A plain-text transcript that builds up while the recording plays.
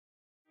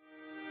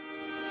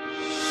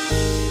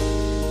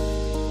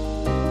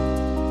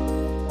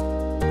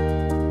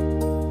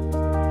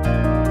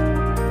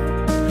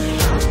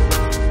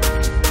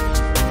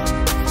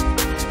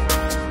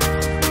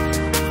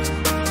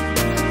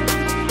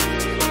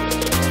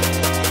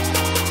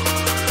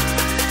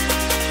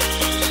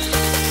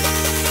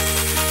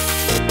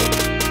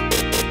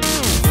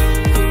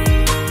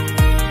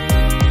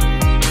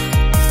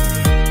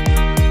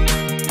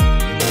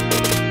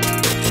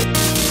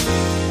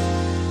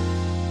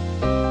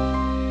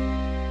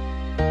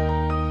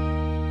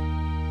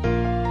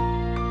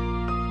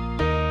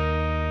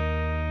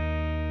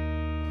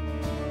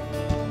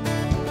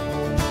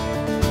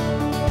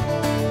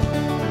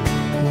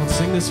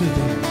this with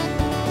me.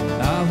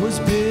 I was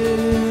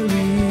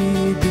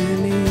buried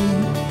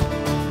beneath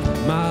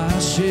my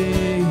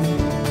shame.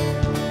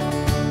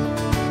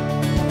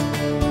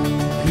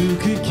 Who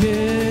could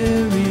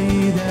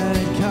carry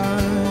that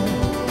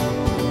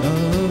kind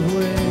of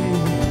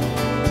weight?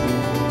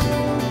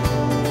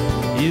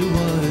 It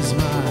was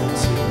my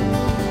tomb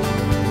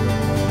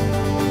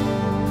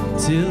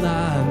till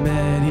I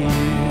met you.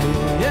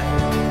 Yeah.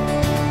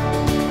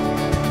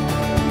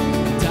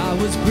 And I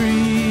was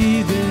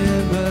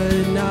breathing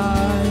but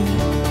not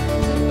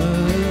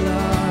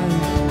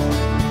alive.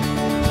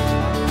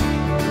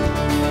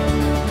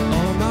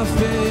 All my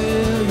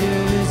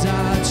failures I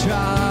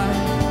tried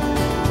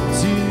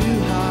to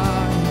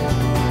hide.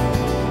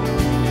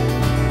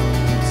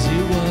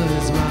 It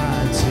was my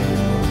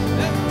tomb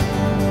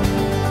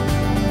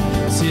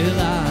till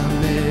I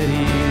met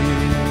you.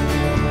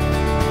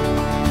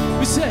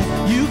 We said,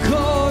 you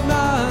called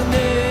my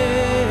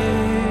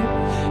name,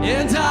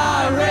 and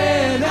I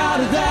ran out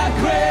of that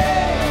grave,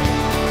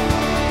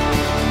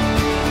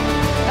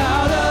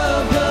 out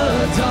of the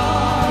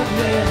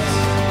darkness,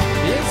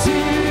 into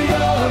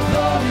your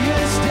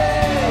glorious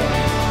day.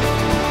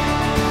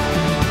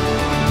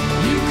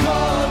 You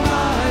called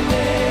my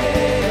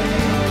name,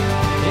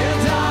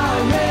 and I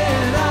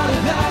ran out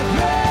of that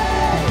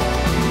grave,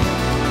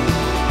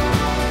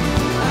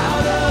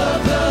 out of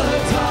the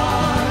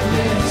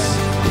darkness,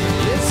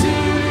 into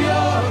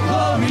your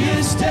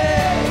glorious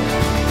day.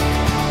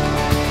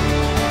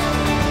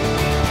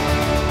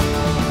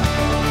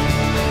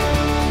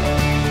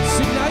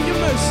 Sing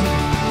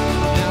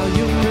now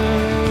your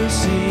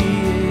mercy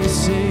is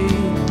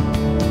saved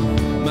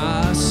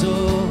my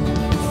soul.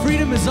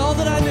 Freedom is all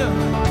that I know.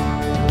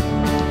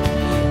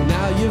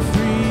 Now your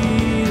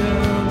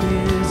freedom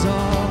is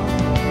all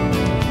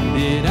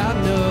that I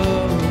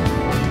know.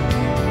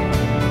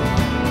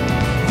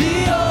 The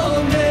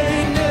old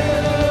man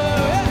knew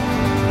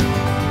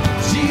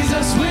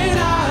Jesus when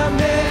I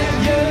met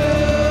you.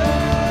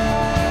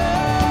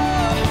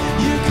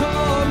 You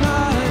called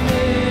my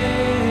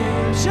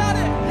name. Shout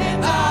it.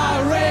 And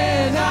I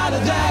ran out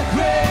of that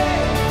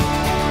grave,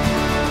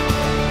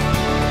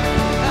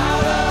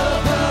 out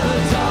of the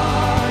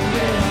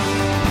darkness,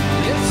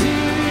 into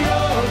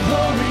your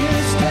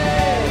glorious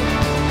day.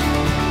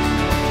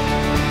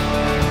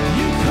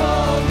 You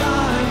called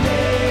my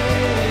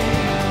name,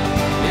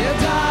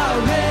 and I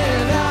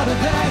ran out of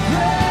that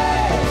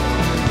grave,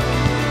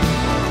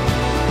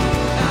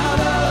 out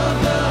of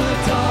the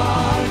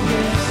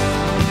darkness,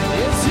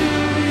 into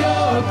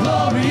your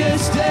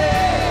glorious day.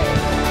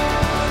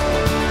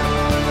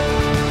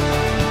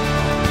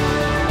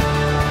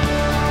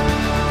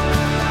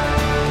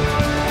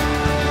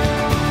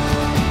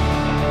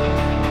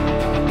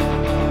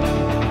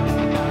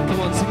 Come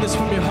on, sing this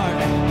from your heart.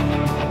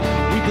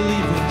 We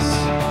believe this.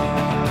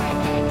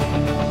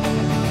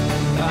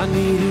 I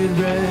needed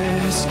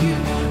rescue,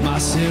 my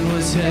sin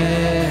was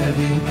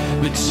heavy,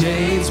 but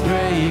chains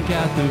break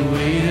at the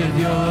weight of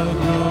your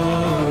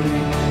glory.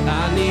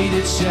 I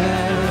needed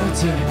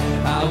shelter,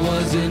 I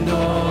was an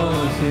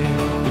orphan,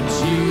 but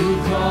you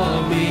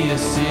called me a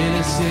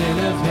citizen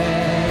of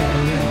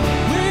heaven.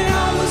 When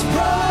I was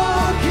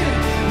broken,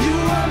 you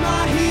were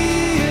my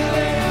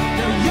healing.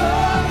 Now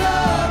your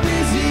love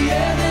is the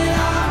air that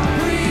I'm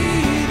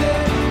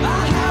breathing.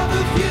 I have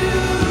a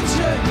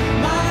future,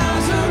 my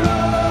eyes are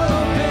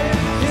open,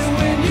 and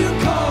when you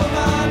call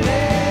my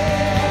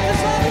name, as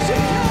long as you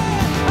can,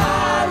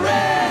 I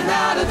ran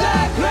out of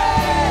that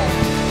grave,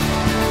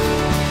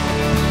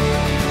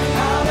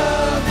 out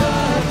of the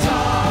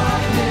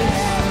darkness,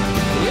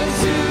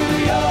 into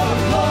your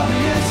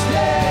glorious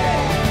day.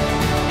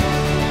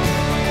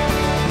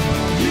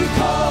 You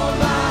called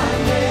my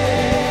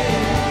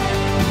name,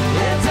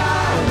 and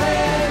I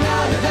ran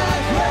out of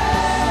that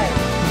grave,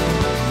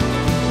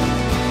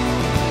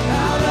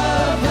 out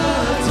of the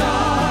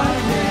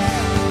darkness,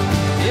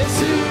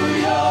 into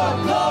your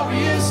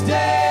glorious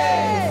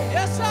day.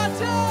 Yes, I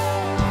do.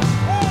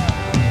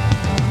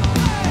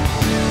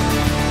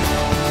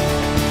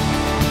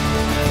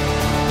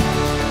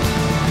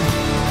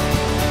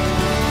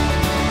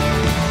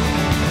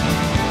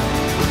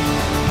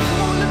 Come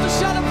on, lift a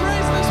shout of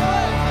praise this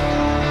way.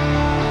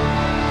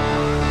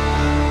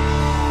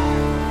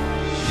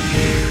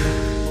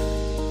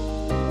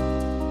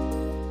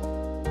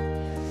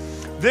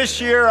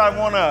 This year,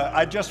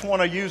 I just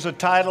want to use a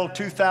title,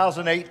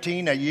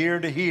 2018, A Year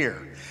to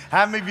Hear.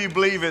 How many of you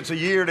believe it's a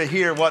year to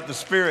hear what the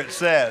Spirit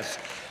says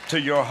to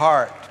your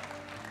heart?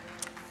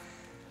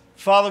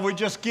 Father, we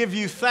just give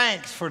you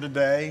thanks for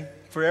today,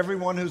 for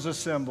everyone who's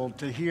assembled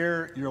to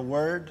hear your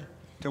word,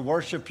 to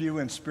worship you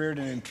in spirit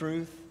and in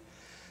truth,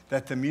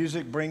 that the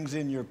music brings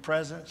in your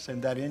presence,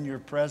 and that in your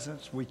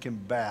presence we can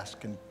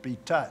bask and be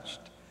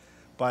touched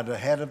by the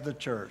head of the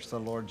church, the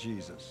Lord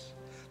Jesus.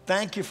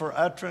 Thank you for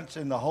utterance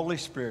in the Holy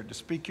Spirit to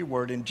speak your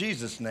word in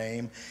Jesus'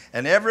 name.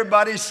 And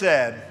everybody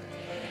said,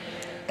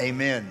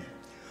 Amen.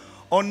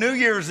 On New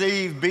Year's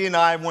Eve, Bea and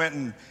I went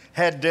and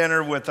had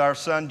dinner with our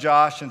son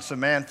Josh and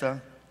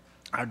Samantha.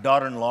 our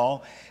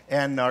daughter-in-law,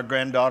 and our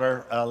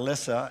granddaughter,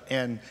 Alyssa.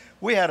 And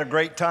we had a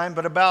great time,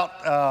 but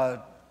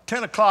about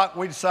 10 o'clock,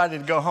 we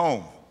decided to go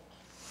home.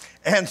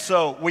 And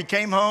so we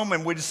came home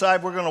and we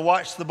decided we're going to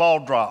watch the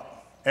ball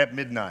drop at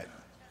midnight.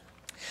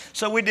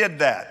 So we did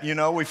that. You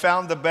know, we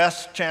found the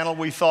best channel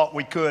we thought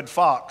we could.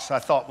 Fox, I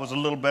thought, was a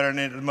little better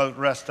than the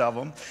rest of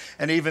them.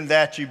 And even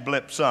that you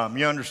blip some,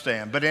 you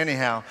understand. But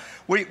anyhow,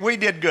 we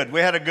did good. We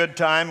had a good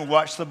time. We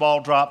watched the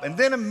ball drop. And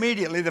then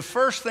immediately, the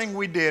first thing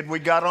we did, we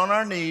got on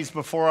our knees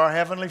before our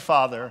Heavenly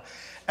Father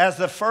as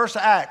the first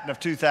act of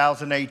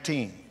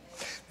 2018.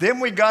 Then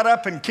we got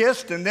up and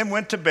kissed and then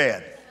went to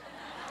bed.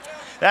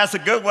 That's a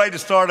good way to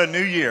start a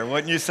new year,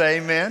 wouldn't you say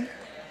amen?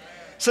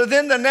 So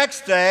then the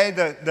next day,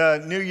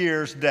 the New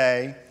Year's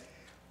Day,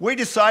 we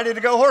decided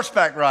to go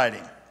horseback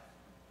riding.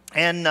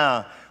 And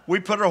we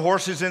put our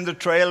horses in the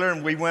trailer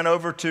and we went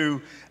over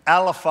to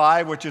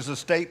Alafai, which is a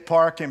state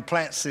park in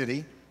Plant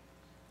City.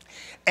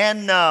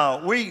 And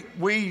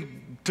we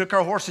took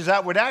our horses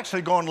out. We'd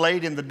actually gone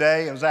late in the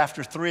day. It was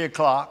after 3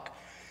 o'clock.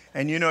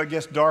 And you know it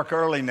gets dark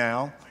early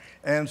now.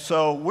 And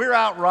so we're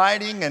out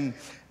riding and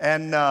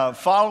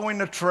following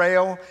the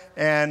trail,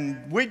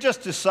 and we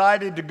just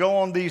decided to go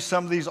on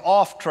some of these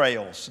off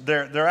trails.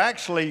 They're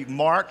actually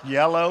marked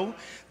yellow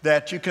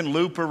that you can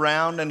loop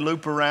around and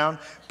loop around.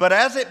 But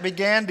as it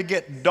began to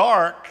get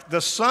dark,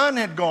 the sun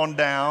had gone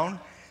down,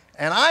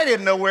 and I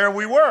didn't know where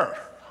we were.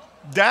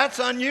 That's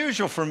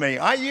unusual for me.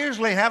 I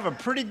usually have a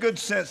pretty good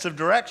sense of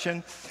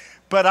direction.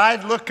 But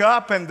I'd look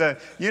up and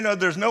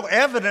there's no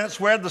evidence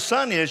where the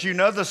sun is. You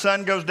know the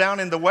sun goes down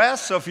in the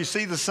west, so if you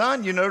see the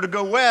sun, you know to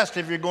go west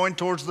if you're going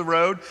towards the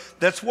road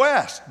that's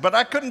west. But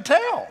I couldn't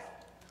tell.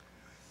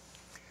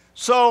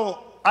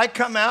 So I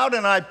come out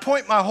and I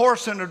point my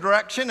horse in a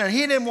direction, and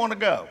he didn't want to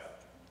go.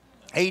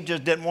 He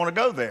just didn't want to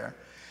go there.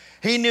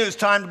 He knew it's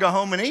time to go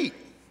home and eat.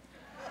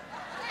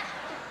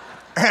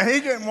 And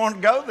he didn't want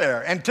to go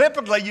there. And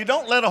typically, you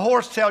don't let a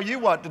horse tell you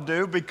what to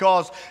do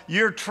because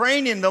you're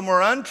training them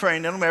or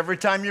untraining them every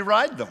time you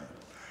ride them.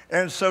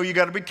 And so you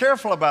got to be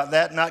careful about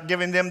that, not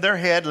giving them their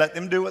head, let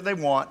them do what they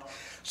want.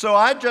 So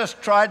I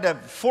just tried to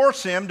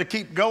force him to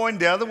keep going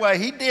the other way.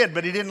 He did,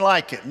 but he didn't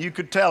like it. And you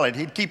could tell it.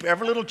 He'd keep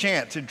every little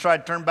chance. He'd try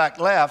to turn back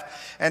left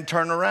and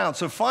turn around.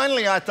 So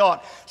finally, I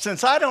thought,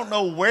 since I don't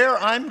know where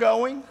I'm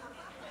going,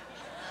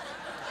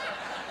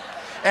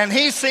 and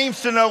he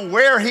seems to know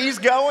where he's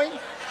going,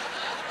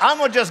 I'm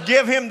going to just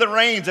give him the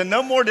reins. And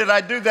no more did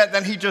I do that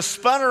than he just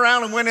spun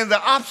around and went in the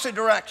opposite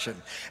direction.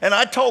 And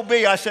I told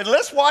B, I said,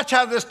 let's watch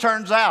how this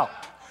turns out.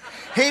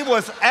 He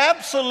was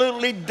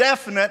absolutely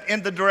definite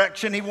in the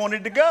direction he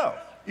wanted to go.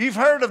 You've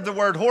heard of the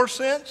word horse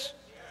sense?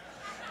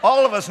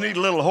 All of us need a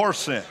little horse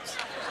sense.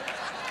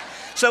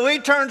 So he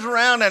turns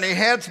around and he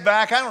heads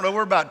back. I don't know,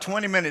 we're about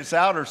 20 minutes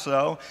out or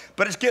so,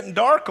 but it's getting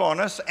dark on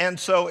us. And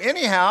so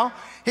anyhow,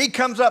 he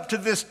comes up to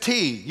this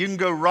T. You can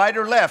go right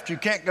or left. You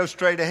can't go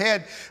straight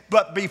ahead.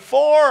 But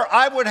before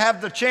I would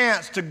have the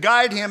chance to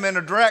guide him in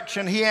a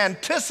direction, he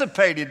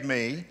anticipated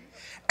me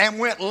and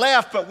went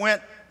left, but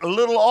went a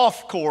little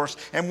off course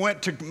and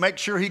went to make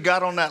sure he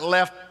got on that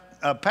left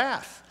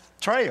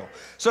trail.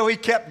 So he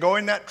kept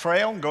going that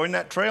trail,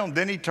 and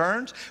then he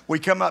turns. We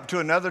come up to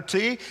another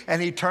T,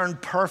 and he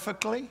turned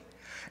perfectly.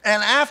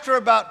 And after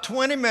about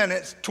 20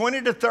 minutes,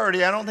 20 to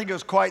 30, I don't think it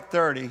was quite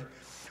 30,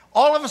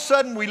 all of a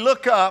sudden we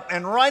look up,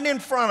 and right in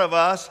front of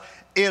us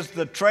is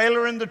the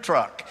trailer and the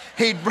truck.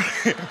 He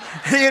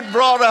had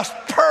brought us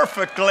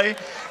perfectly,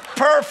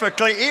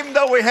 even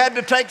though we had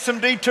to take some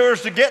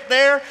detours to get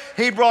there,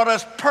 he brought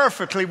us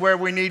perfectly where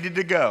we needed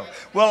to go.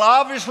 Well,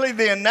 obviously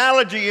the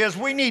analogy is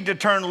we need to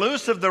turn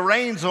loose of the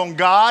reins on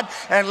God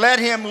and let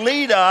him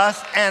lead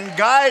us and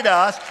guide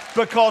us,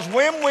 because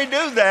when we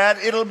do that,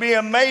 it'll be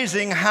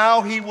amazing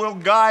how he will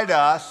guide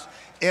us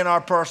in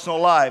our personal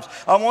lives.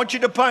 I want you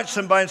to punch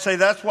somebody and say,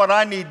 that's what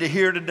I need to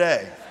hear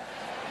today.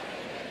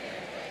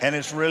 And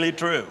it's really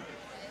true.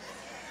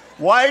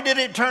 Why did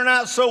it turn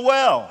out so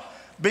well?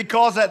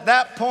 Because at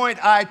that point,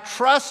 I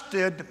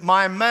trusted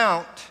my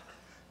mount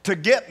to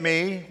get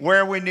me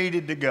where we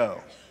needed to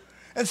go.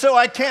 And so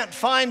I can't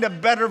find a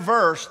better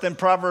verse than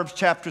Proverbs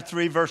chapter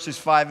 3, verses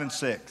 5 and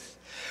 6,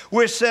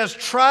 which says,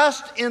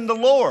 trust in the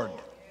Lord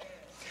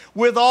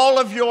with all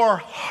of your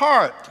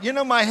heart. You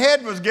know, my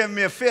head was giving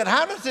me a fit.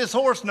 How does this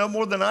horse know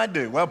more than I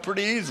do? Well,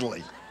 pretty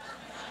easily.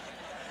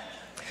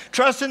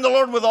 Trust in the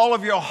Lord with all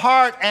of your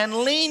heart and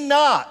lean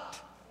not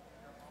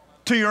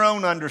to your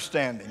own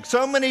understanding.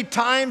 So many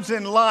times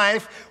in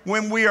life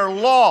when we are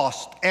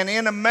lost and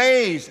in a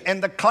maze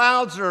and the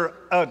clouds are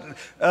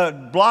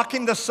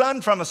blocking the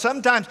sun from us,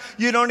 sometimes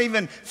you don't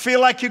even feel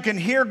like you can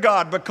hear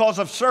God because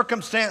of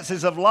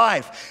circumstances of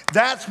life.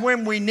 That's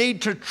when we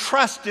need to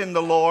trust in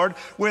the Lord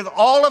with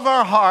all of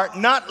our heart,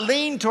 not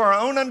lean to our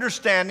own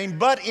understanding,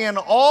 but in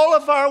all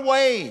of our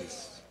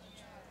ways,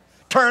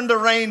 turn the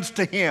reins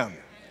to him,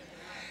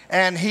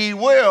 and he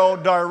will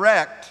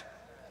direct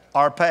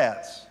our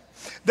paths.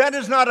 That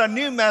is not a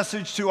new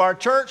message to our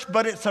church,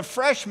 but it's a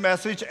fresh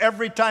message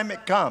every time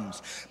it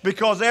comes.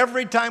 Because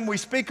every time we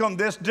speak on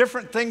this,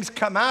 different things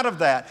come out of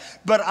that.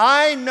 But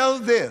I know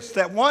this,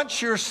 that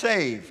once you're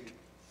saved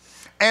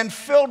and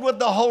filled with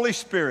the Holy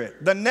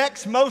Spirit, the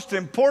next most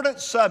important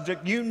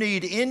subject you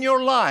need in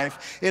your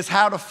life is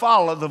how to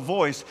follow the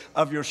voice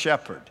of your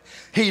shepherd.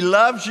 He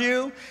loves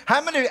you.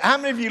 How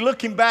many of you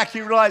looking back,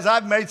 you realize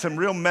I've made some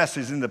real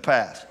messes in the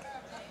past?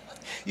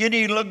 You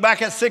need to look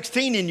back at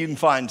 16 and you can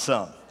find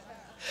some.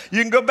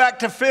 You can go back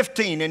to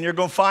 15 and you're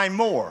going to find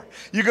more.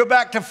 You go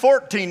back to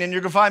 14 and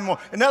you're going to find more.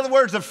 In other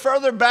words, the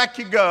further back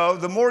you go,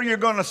 the more you're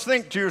going to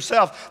think to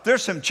yourself,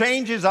 there's some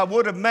changes I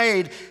would have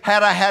made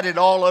had I had it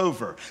all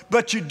over.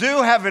 But you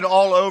do have it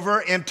all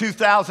over in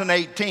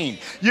 2018.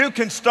 You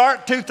can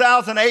start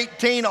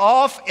 2018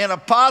 off in a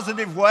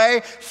positive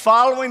way,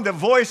 following the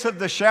voice of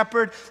the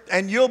shepherd,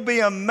 and you'll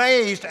be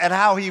amazed at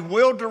how he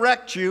will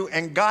direct you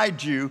and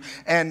guide you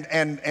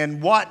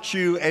and watch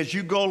you as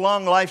you go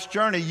along life's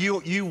journey.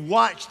 You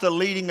watch the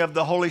leading of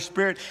the Holy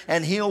Spirit,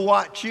 and he'll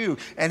watch you,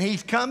 and he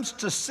comes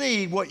to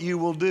see what you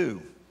will do.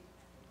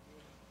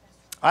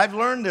 I've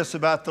learned this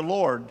about the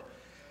Lord.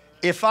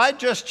 If I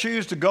just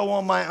choose to go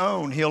on my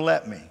own, he'll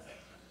let me.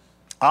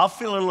 I'll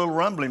feel a little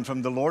rumbling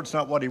from the Lord. It's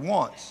not what he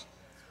wants,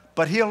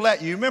 but he'll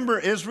let you. Remember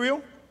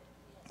Israel?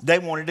 They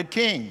wanted a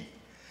king.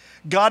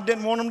 God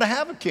didn't want them to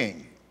have a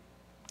king.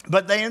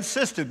 But they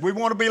insisted, we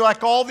want to be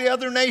like all the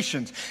other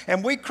nations.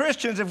 And we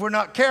Christians, if we're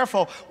not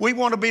careful, we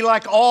want to be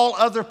like all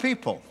other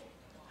people.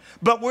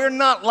 But we're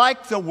not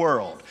like the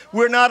world.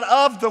 We're not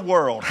of the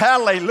world.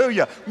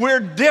 Hallelujah. We're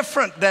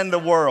different than the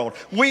world.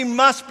 We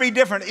must be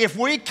different. If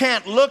we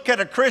can't look at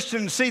a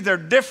Christian and see they're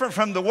different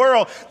from the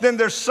world, then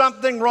there's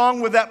something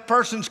wrong with that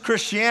person's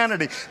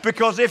Christianity.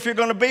 Because if you're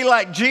going to be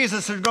like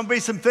Jesus, there's going to be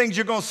some things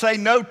you're going to say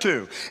no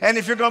to. And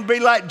if you're going to be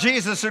like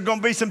Jesus, there's going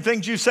to be some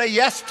things you say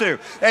yes to.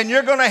 And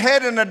you're going to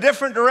head in a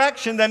different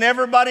direction than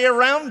everybody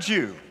around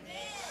you.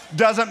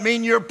 Doesn't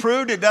mean you're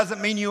prude. It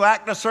doesn't mean you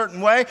act a certain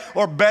way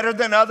or better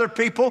than other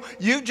people.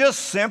 You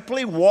just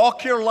simply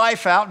walk your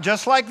life out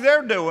just like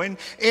they're doing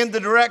in the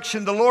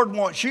direction the Lord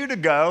wants you to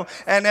go.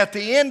 And at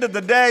the end of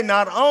the day,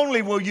 not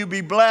only will you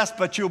be blessed,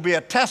 but you'll be a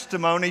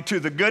testimony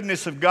to the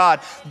goodness of God.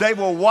 They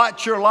will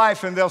watch your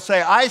life and they'll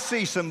say, I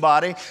see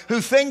somebody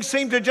who things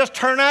seem to just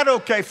turn out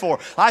okay for.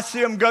 I see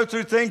them go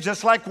through things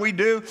just like we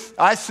do.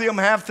 I see them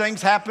have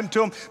things happen to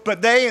them.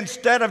 But they,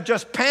 instead of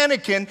just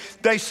panicking,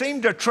 they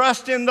seem to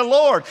trust in the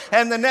Lord.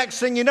 And the next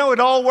thing you know, it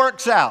all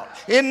works out.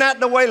 Isn't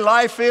that the way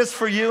life is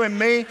for you and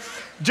me?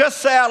 Just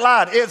say out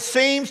loud, it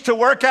seems to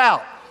work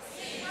out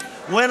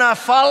when I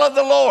follow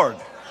the Lord.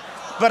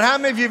 But how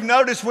many of you have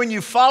noticed when you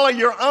follow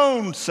your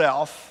own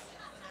self,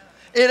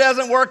 it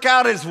doesn't work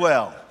out as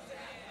well?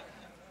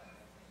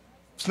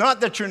 It's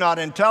not that you're not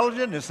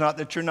intelligent. It's not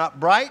that you're not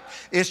bright.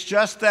 It's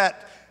just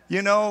that,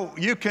 you know,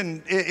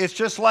 it's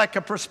just like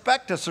a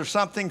prospectus or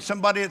something,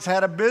 somebody that's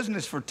had a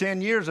business for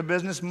 10 years, a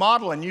business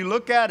model, and you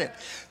look at it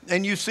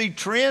and you see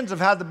trends of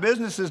how the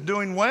business is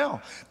doing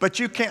well, but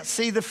you can't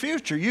see the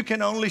future. You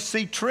can only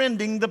see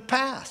trending the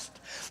past.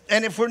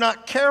 And if we're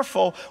not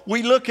careful,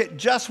 we look at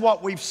just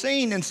what we've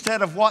seen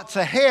instead of what's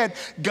ahead.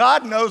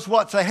 God knows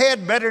what's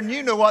ahead better than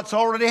you know what's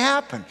already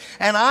happened.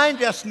 And I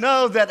just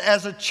know that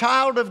as a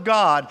child of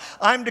God,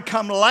 I'm to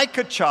come like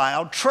a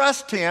child,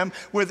 trust him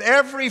with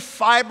every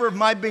fiber of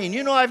my being.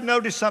 You know, I've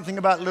noticed something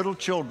about little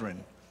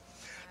children.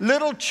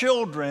 Little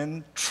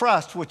children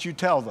trust what you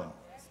tell them.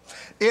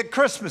 At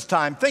Christmas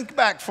time, think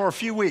back for a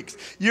few weeks.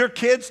 Your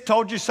kids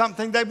told you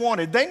something they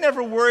wanted. They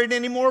never worried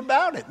any more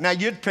about it. Now,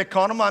 you'd pick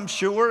on them, I'm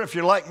sure, if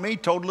you're like me,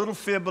 told a little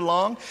fib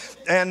along.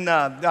 And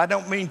I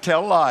don't mean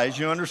tell lies,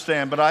 you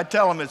understand, but I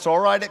tell them it's all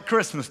right at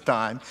Christmas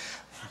time.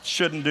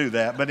 Shouldn't do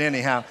that, but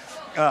anyhow.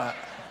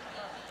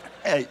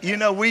 Hey, you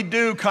know, we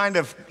do kind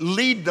of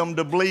lead them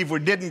to believe we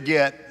didn't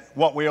get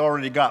what we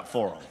already got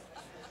for them.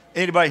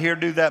 Anybody here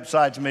do that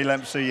besides me?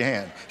 Let me see your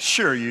hand.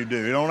 Sure you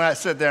do. You don't have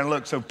to sit there and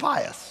look so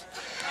pious.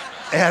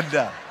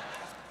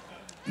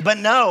 But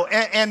no,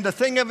 and the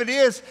thing of it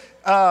is,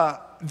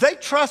 they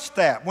trust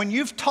that. When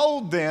you've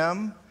told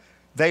them,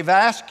 they've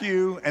asked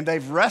you, and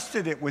they've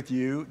rested it with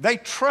you, they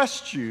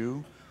trust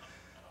you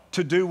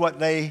to do what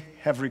they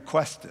have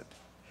requested.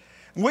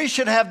 We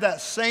should have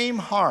that same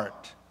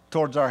heart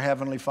towards our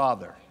Heavenly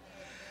Father.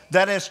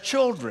 That as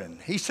children,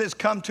 he says,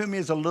 come to me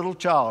as a little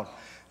child.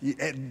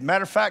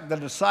 Matter of fact, the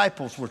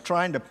disciples were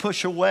trying to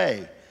push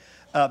away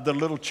the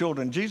little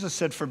children. Jesus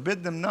said,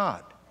 forbid them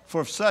not. For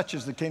if such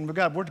is the kingdom of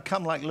God, we're to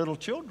come like little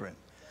children.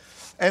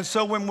 And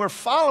so when we're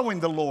following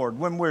the Lord,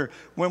 when we're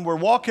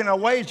walking our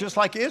ways just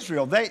like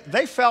Israel,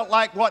 they felt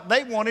like what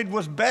they wanted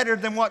was better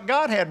than what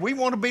God had. We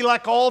want to be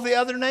like all the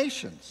other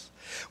nations.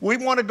 We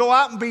want to go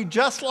out and be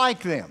just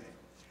like them.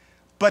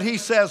 But he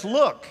says,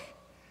 look,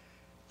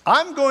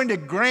 I'm going to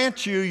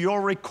grant you your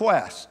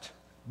request,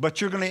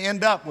 but you're going to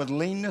end up with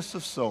leanness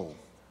of soul.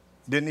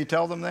 Didn't he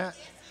tell them that?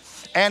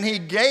 And he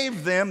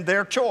gave them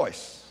their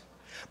choice,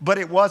 but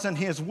it wasn't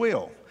his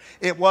will.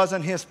 It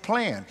wasn't his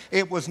plan.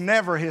 It was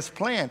never his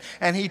plan.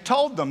 And he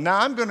told them, now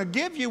I'm going to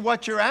give you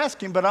what you're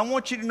asking, but I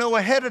want you to know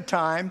ahead of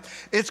time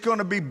it's going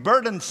to be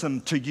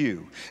burdensome to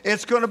you.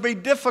 It's going to be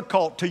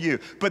difficult to you.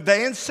 But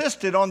they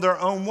insisted on their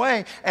own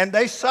way, and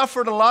they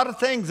suffered a lot of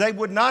things they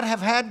would not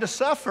have had to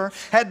suffer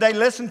had they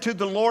listened to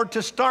the Lord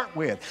to start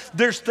with.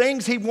 There's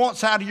things he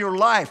wants out of your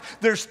life.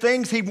 There's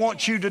things he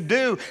wants you to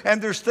do,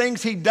 and there's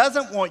things he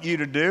doesn't want you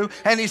to do.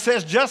 And he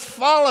says, just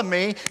follow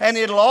me, and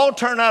it'll all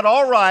turn out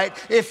all right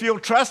if you'll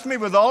trust me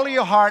with all of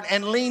your heart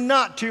and lean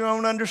not to your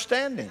own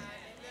understanding.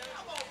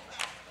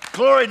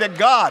 Glory to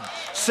God.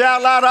 Say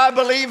out loud, I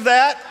believe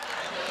that.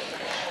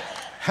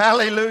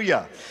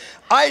 Hallelujah.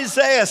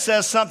 Isaiah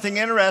says something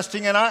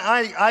interesting, and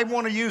I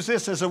want to use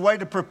this as a way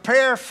to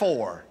prepare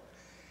for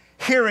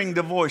hearing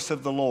the voice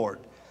of the Lord.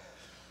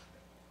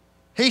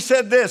 He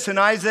said this in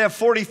Isaiah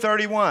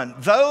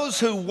 40:31, those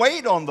who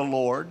wait on the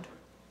Lord,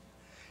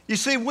 you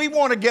see, we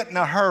want to get in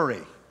a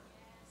hurry.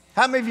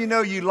 How many of you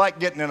know you like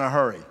getting in a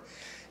hurry?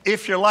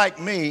 If you're like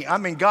me, I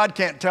mean, God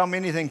can't tell me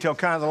anything till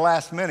kind of the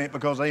last minute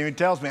because he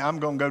tells me I'm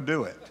going to go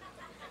do it.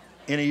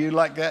 Any of you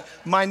like that?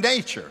 My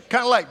nature,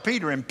 kind of like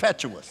Peter,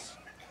 impetuous.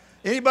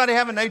 Anybody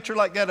have a nature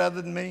like that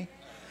other than me?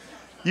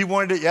 You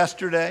wanted it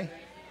yesterday?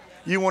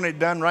 You want it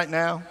done right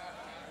now?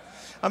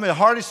 I mean, the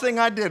hardest thing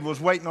I did was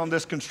waiting on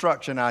this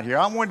construction out here.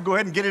 I wanted to go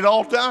ahead and get it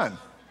all done.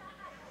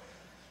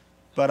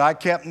 But I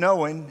kept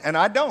knowing, and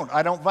I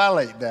don't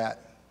violate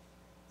that,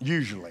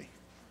 usually.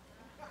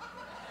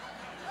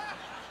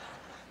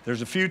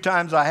 There's a few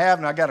times I have,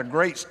 and I got a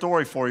great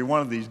story for you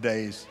one of these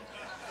days,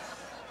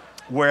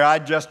 where I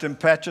just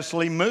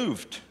impetuously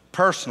moved,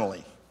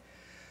 personally,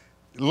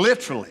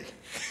 literally,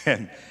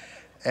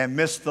 and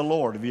missed the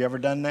Lord. Have you ever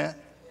done that?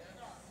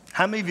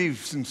 How many of you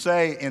can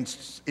say in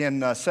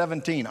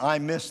 17, I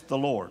missed the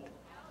Lord?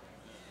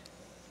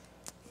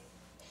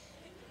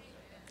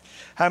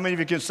 How many of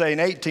you can say in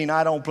 18,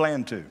 I don't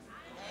plan to?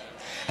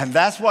 And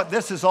that's what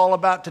this is all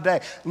about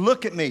today.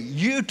 Look at me.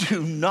 You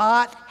do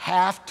not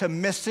have to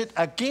miss it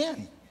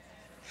again.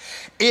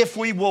 If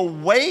we will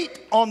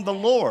wait on the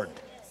Lord.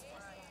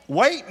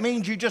 Wait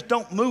means you just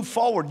don't move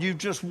forward. You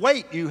just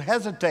wait. You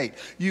hesitate.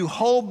 You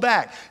hold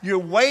back. You're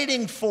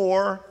waiting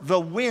for the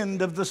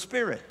wind of the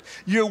Spirit.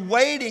 You're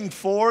waiting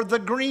for the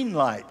green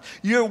light.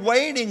 You're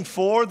waiting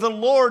for the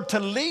Lord to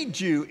lead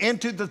you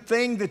into the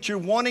thing that you're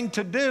wanting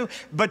to do,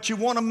 but you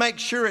want to make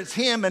sure it's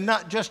Him and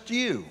not just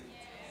you.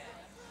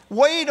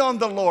 Wait on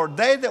the Lord.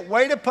 They that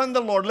wait upon the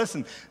Lord,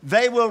 listen,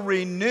 they will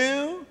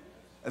renew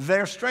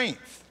their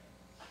strength.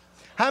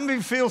 How many of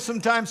you feel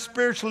sometimes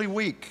spiritually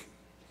weak?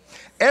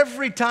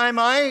 Every time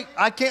I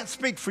can't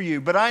speak for you,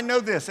 but I know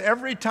this.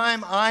 Every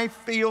time I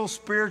feel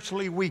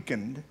spiritually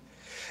weakened,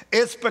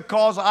 it's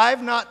because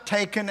I've not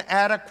taken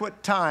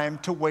adequate time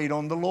to wait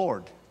on the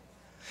Lord.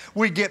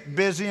 We get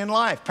busy in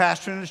life.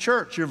 Pastoring a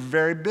church, you're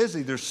very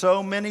busy. There's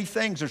so many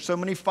things. There's so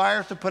many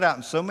fires to put out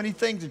and so many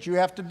things that you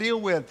have to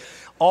deal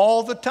with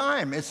all the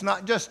time. It's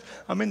not just,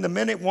 the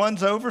minute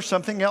one's over,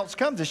 something else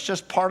comes. It's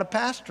just part of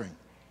pastoring.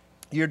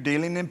 You're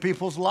dealing in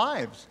people's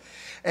lives.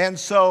 And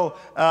so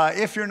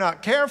if you're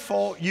not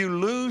careful, you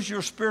lose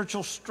your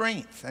spiritual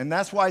strength. And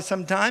that's why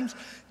sometimes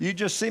you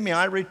just see me,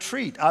 I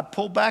retreat. I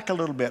pull back a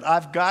little bit.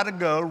 I've got to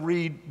go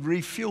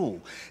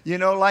refuel. You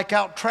know, like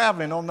out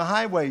traveling on the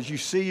highways, you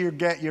see your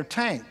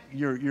tank,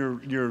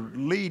 your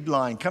lead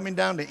line coming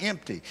down to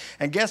empty.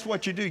 And guess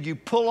what you do? You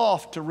pull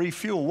off to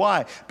refuel.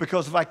 Why?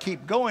 Because if I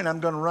keep going,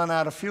 I'm going to run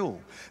out of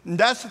fuel. And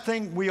that's the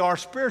thing we are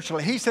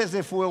spiritually. He says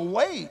if we'll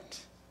wait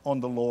on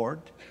the Lord.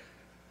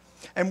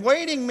 And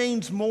waiting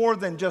means more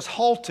than just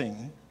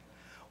halting.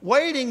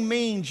 Waiting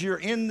means you're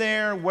in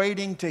there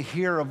waiting to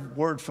hear a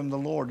word from the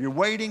Lord. You're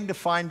waiting to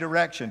find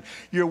direction.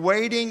 You're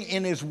waiting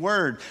in His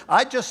Word.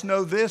 I just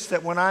know this,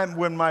 that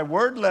when my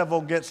word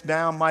level gets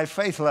down, my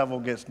faith level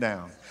gets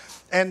down.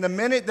 And the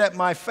minute that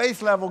my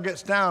faith level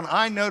gets down,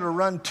 I know to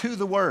run to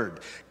the Word.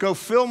 Go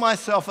fill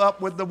myself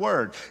up with the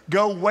Word.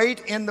 Go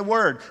wait in the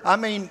Word.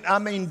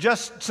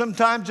 Just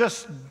sometimes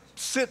just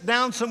sit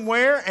down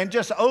somewhere and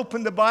just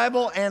open the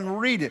Bible and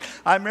read it.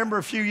 I remember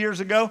a few years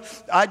ago,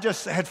 I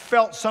just had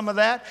felt some of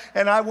that,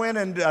 and I went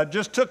and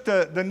just took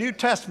the New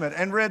Testament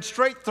and read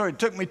straight through. It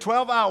took me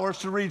 12 hours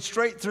to read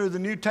straight through the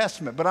New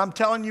Testament. But I'm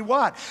telling you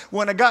what,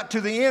 when I got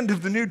to the end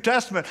of the New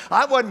Testament,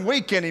 I wasn't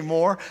weak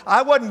anymore.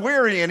 I wasn't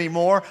weary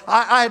anymore.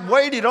 I had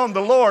waited on the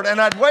Lord, and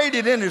I'd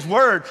waited in His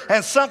Word,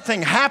 and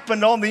something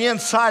happened on the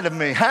inside of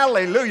me.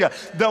 Hallelujah.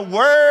 The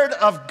Word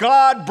of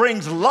God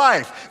brings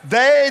life.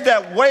 They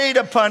that wait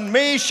upon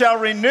me shall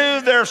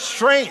renew their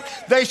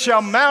strength. They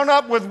shall mount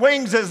up with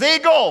wings as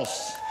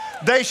eagles.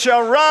 They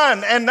shall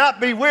run and not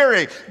be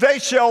weary. They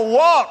shall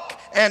walk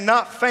and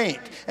not faint.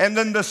 And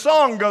then the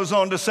song goes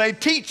on to say,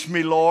 teach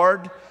me,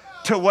 Lord,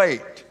 to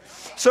wait.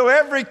 So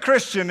every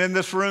Christian in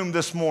this room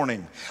this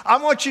morning, I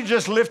want you to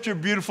just lift your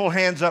beautiful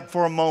hands up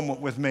for a moment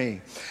with me.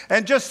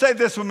 And just say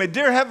this with me.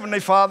 Dear Heavenly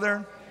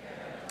Father,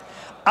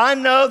 I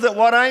know that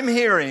what I'm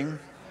hearing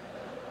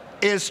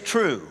is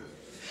true.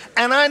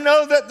 And I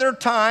know that there are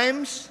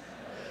times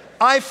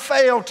I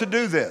fail to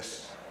do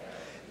this.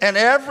 And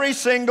every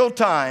single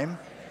time,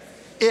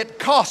 it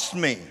cost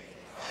me.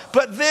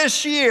 But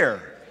this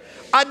year,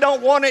 I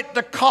don't want it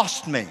to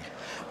cost me.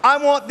 I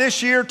want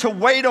this year to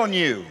wait on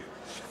you.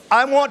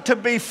 I want to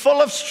be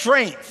full of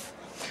strength.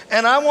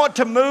 And I want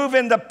to move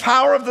in the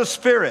power of the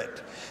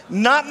Spirit.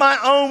 Not my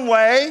own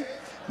way,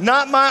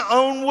 not my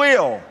own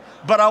will,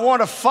 but I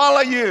want to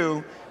follow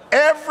you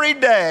every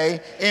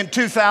day in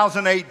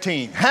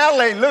 2018.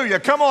 Hallelujah.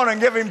 Come on and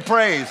give him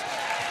praise.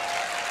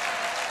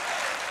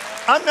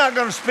 I'm not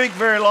going to speak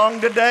very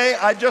long today.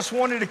 I just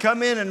wanted to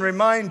come in and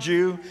remind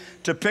you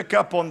to pick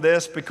up on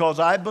this because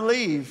I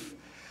believe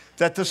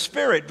that the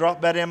Spirit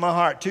dropped that in my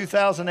heart.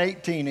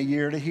 2018, a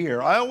year to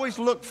hear. I always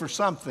look for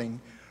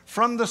something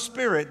from the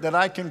Spirit that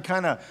I can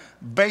kind of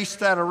base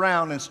that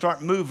around and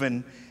start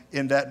moving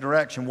in that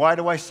direction. Why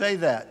do I say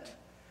that?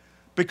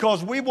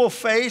 Because we will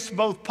face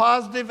both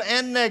positive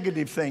and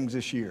negative things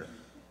this year.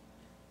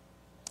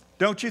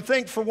 Don't you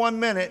think for 1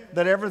 minute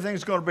that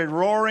everything's going to be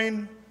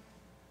roaring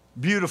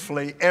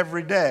beautifully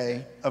every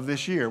day of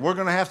this year. We're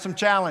going to have some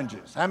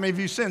challenges. How many of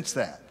you sense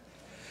that?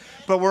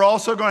 But we're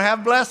also going to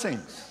have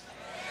blessings.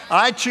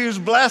 I choose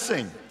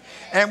blessing.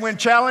 And when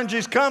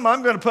challenges come,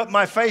 I'm going to put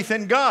my faith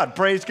in God.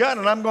 Praise God.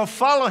 And I'm going to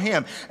follow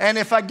him. And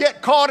if I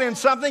get caught in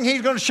something,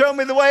 he's going to show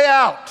me the way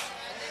out.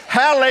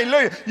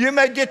 Hallelujah. You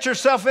may get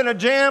yourself in a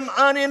jam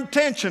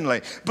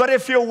unintentionally, but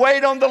if you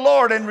wait on the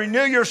Lord and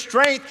renew your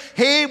strength,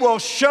 he will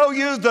show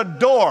you the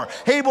door.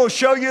 He will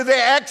show you the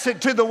exit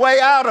to the way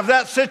out of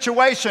that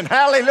situation.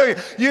 Hallelujah.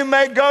 You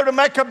may go to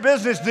make a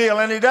business deal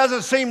and it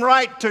doesn't seem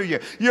right to you.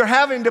 You're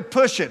having to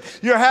push it.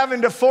 You're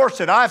having to force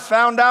it. I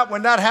found out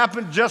when that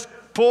happened, just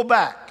pull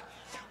back.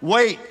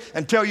 Wait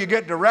until you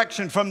get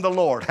direction from the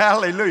Lord.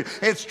 Hallelujah.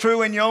 It's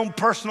true in your own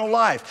personal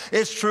life.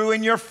 It's true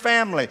in your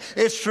family.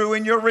 It's true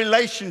in your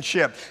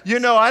relationship. You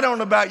know, I don't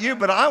know about you,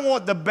 but I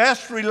want the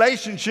best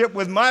relationship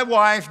with my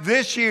wife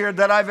this year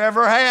that I've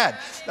ever had.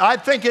 I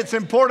think it's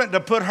important to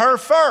put her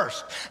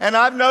first. And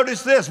I've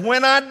noticed this.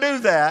 When I do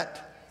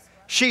that,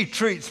 she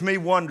treats me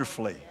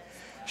wonderfully.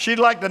 She'd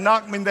like to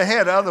knock me in the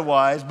head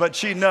otherwise, but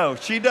she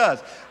knows. She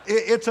does.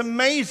 It's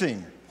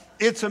amazing.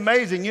 It's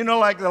amazing. You know,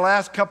 like the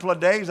last couple of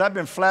days, I've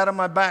been flat on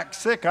my back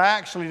sick. I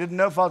actually didn't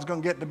know if I was going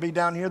to get to be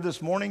down here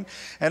this morning.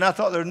 And I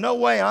thought, there's no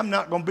way I'm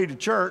not going to be to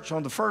church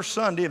on the first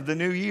Sunday of the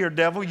new year.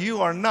 Devil,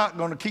 you are not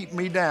going to keep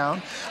me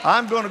down.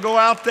 I'm going to go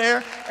out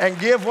there and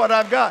give what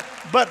I've got.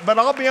 But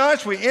I'll be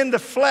honest with you, in the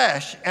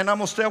flesh, and I'm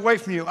going to stay away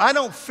from you, I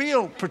don't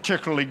feel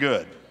particularly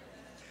good.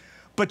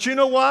 But you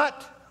know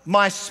what?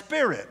 My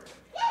spirit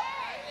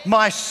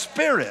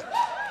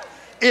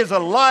is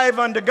alive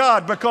unto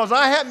God, because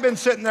I haven't been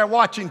sitting there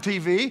watching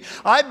TV.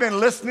 I've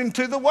been listening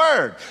to the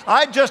Word.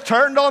 I just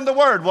turned on the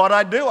Word. What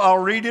I do, I'll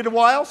read it a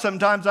while.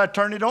 Sometimes I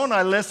turn it on.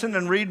 I listen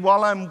and read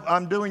while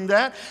I'm doing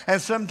that.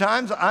 And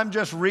sometimes I'm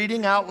just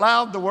reading out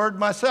loud the Word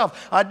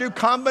myself. I do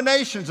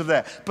combinations of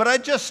that. But I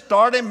just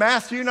start in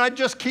Matthew and I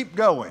just keep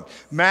going.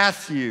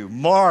 Matthew,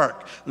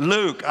 Mark,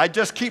 Luke. I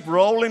just keep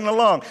rolling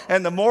along.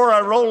 And the more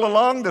I roll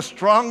along, the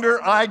stronger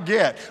I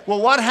get.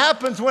 Well, what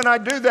happens when I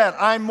do that?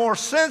 I'm more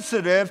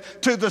sensitive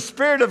to the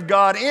Spirit of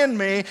God in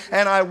me,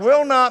 and I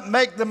will not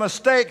make the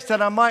mistakes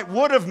that I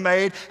would have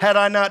made had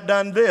I not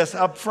done this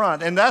up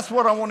front. And that's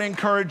what I want to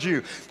encourage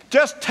you.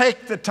 Just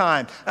take the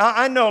time.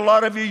 I know a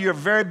lot of you, you're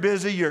very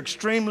busy, you're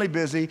extremely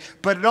busy,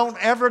 but don't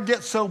ever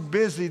get so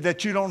busy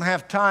that you don't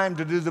have time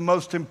to do the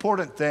most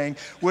important thing,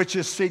 which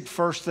is seek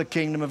first the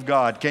kingdom of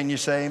God. Can you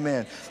say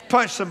amen?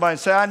 Punch somebody and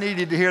say, I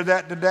needed to hear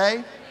that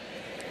today.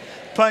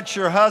 Punch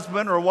your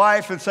husband or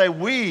wife and say,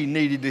 we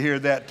needed to hear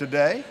that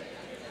today.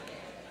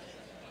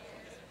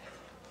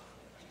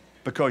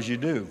 Because you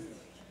do.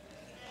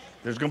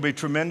 There's going to be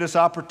tremendous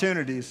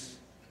opportunities,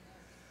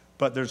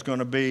 but there's going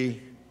to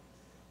be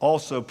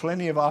also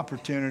plenty of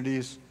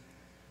opportunities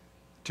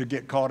to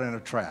get caught in a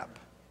trap.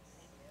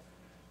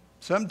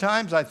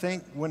 Sometimes I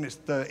think when it's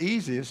the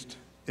easiest,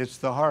 it's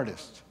the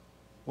hardest.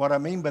 What I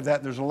mean by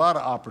that, there's a lot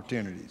of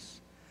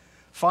opportunities.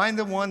 Find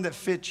the one that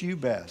fits you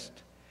best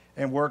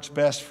and works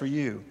best for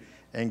you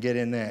and get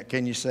in that.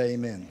 Can you say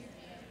amen?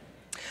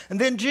 And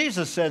then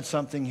Jesus said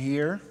something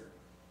here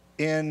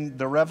in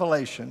the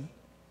Revelation.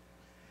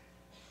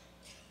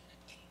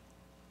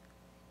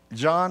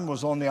 John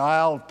was on the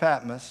Isle of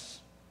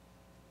Patmos.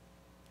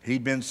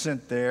 He'd been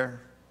sent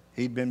there.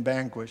 He'd been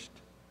vanquished.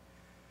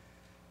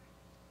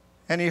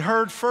 And he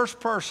heard first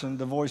person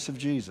the voice of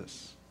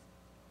Jesus.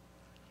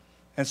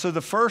 And so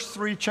the first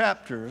 3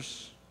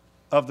 chapters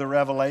of the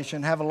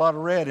Revelation have a lot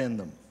of red in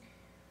them.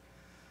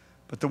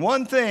 But the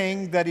one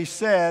thing that he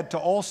said to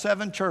all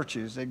 7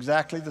 churches,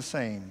 exactly the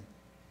same.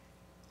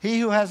 He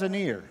who has an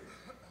ear,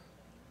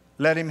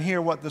 let him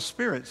hear what the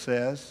Spirit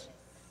says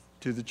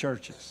to the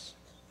churches.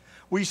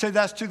 Well, you say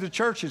that's to the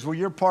churches. Well,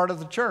 you're part of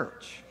the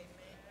church.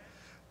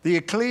 The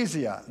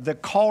ecclesia, the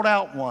called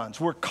out ones.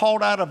 We're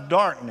called out of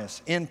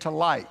darkness into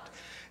light.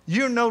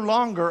 You're no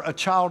longer a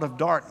child of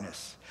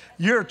darkness.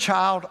 You're a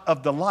child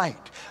of the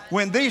light.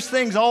 When these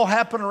things all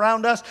happen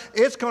around us,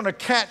 it's going to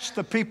catch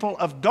the people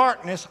of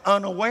darkness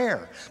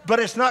unaware.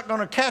 But it's not going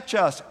to catch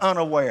us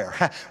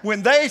unaware.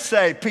 When they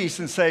say peace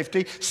and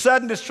safety,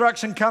 sudden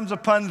destruction comes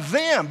upon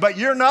them. But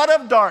you're not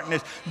of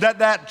darkness,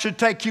 that should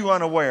take you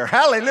unaware.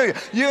 Hallelujah.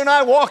 You and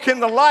I walk in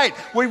the light.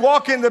 We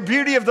walk in the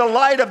beauty of the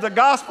light of the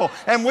gospel.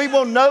 And we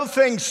will know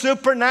things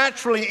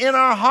supernaturally in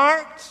our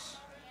hearts.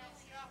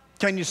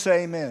 Can you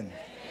say amen?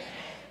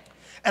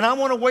 And I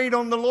want to wait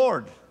on the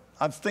Lord.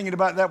 I was thinking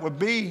about that with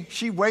B.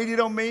 She waited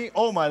on me.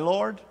 Oh, my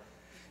Lord.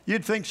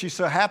 You'd think she's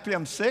so happy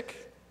I'm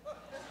sick.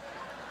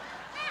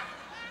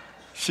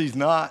 She's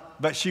not,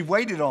 but she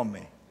waited on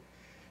me.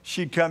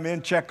 She'd come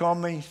in, check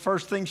on me.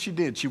 First thing she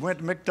did, she went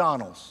to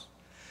McDonald's.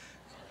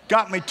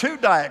 Got me 2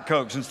 Diet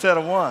Cokes instead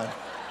of 1.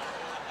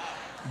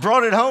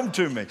 Brought it home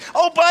to me.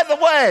 Oh, by the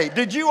way,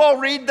 did you all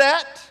read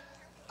that?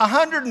 A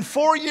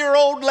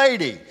 104-year-old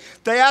lady.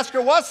 They asked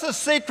her, what's the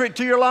secret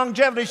to your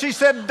longevity? She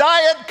said,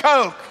 Diet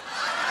Coke.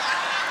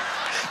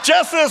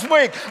 Just this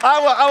week,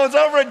 I was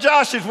over at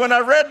Josh's when I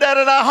read that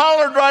and I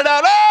hollered right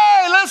out,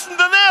 hey, listen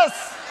to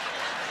this.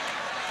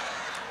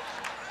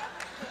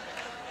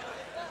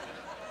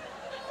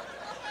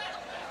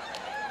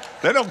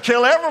 They don't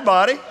kill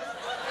everybody.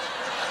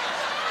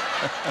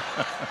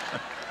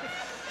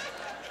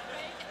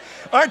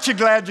 Aren't you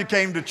glad you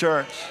came to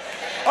church?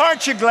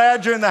 Aren't you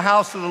glad you're in the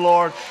house of the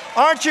Lord?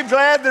 Aren't you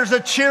glad there's a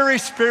cheery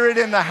spirit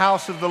in the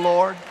house of the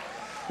Lord?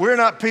 We're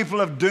not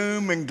people of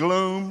doom and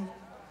gloom,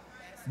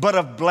 but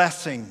of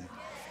blessing.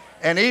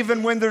 And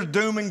even when there's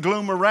doom and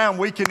gloom around,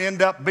 we can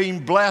end up being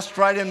blessed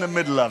right in the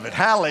middle of it.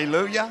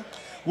 Hallelujah.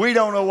 We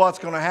don't know what's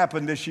going to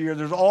happen this year.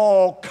 There's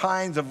all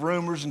kinds of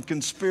rumors and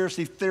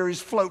conspiracy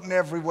theories floating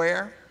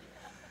everywhere.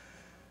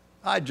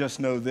 I just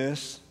know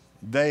this,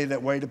 they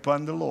that wait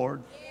upon the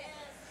Lord,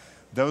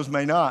 those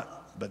may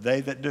not, but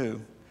they that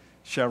do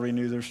shall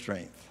renew their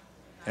strength.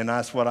 And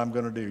that's what I'm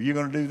going to do. You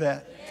going to do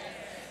that?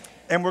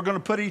 And we're going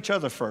to put each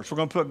other first. We're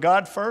going to put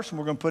God first, and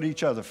we're going to put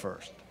each other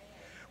first.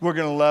 We're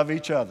going to love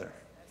each other.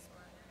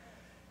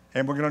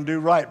 And we're going to do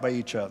right by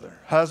each other.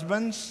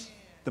 Husbands,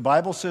 the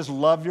Bible says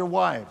love your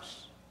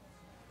wives.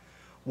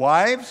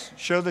 Wives,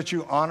 show that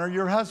you honor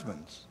your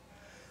husbands.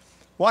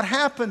 What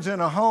happens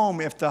in a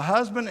home if the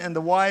husband and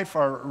the wife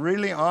are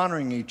really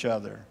honoring each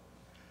other?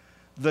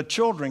 The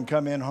children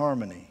come in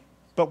harmony.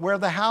 But where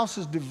the house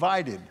is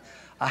divided,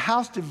 a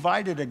house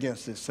divided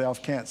against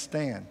itself can't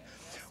stand.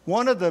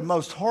 One of the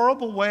most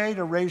horrible ways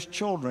to raise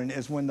children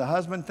is when the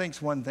husband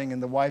thinks one thing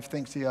and the wife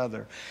thinks the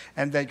other.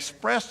 And they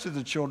express to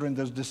the children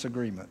those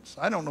disagreements.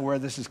 I don't know where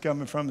this is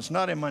coming from. It's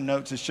not in my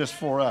notes. It's just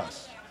for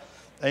us.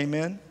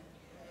 Amen?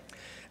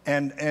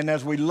 And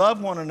as we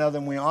love one another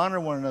and we honor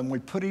one another and we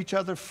put each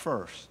other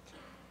first,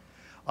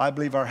 I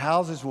believe our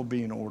houses will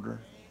be in order.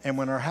 And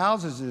when our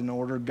house is in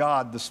order,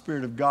 God, the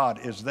Spirit of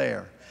God, is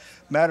there.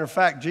 Matter of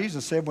fact,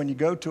 Jesus said when you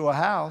go to a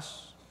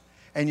house,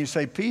 and you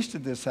say peace to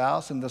this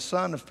house, and the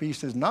Son of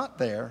Peace is not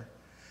there,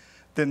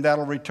 then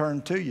that'll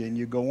return to you, and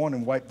you go on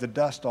and wipe the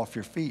dust off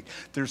your feet.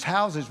 There's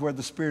houses where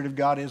the Spirit of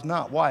God is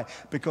not. Why?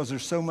 Because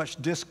there's so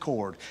much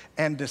discord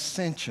and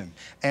dissension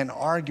and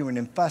arguing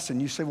and fussing.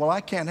 You say, well, I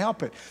can't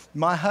help it.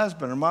 My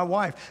husband or my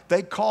wife,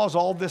 they cause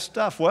all this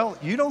stuff. Well,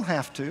 you don't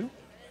have to.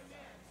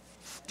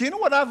 Do you know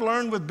what I've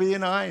learned with B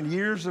and I in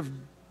years of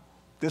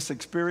this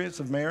experience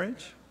of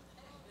marriage?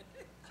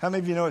 How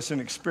many of you know it's an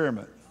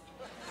experiment?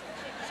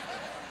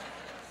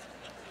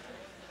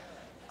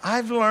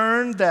 I've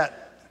learned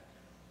that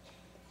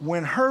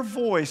when her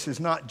voice is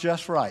not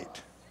just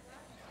right,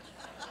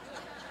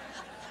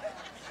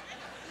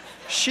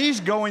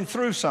 she's going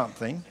through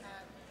something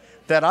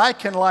that I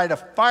can light a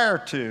fire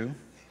to,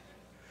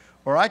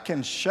 or I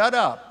can shut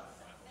up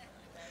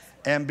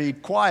and be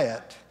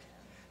quiet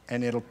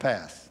and it'll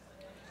pass.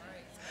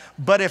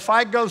 But if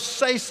I go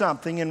say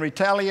something in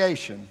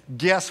retaliation,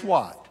 guess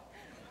what?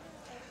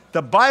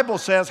 The Bible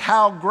says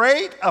how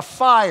great a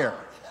fire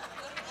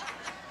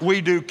we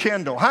do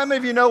kindle. How many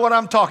of you know what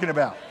I'm talking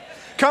about?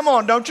 Come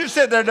on, don't you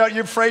sit there,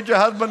 you're afraid your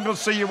husband's going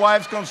to see you, your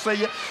wife's going to see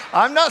you.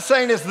 I'm not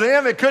saying it's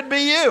them, it could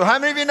be you. How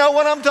many of you know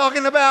what I'm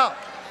talking about?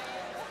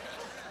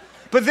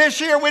 But this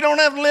year, we don't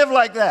have to live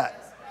like that.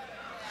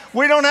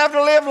 We don't have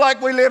to live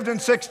like we lived in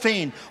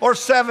 16 or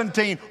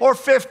 17 or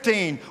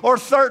 15 or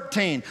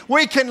 13.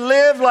 We can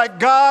live like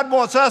God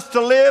wants us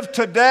to live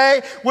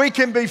today. We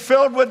can be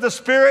filled with the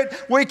Spirit.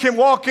 We can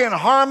walk in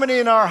harmony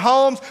in our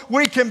homes.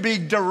 We can be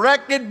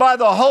directed by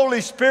the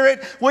Holy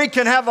Spirit. We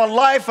can have a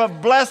life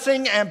of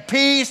blessing and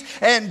peace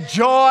and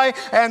joy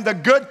and the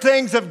good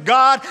things of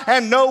God,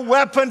 and no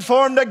weapon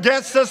formed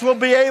against us will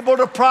be able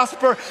to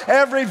prosper.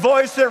 Every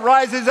voice that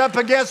rises up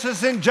against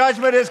us in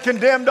judgment is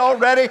condemned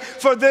already,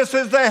 for this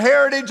is the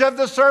heritage of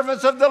the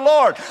servants of the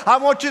Lord. I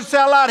want you to say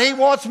out loud, He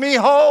wants me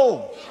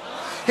whole.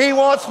 He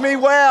wants me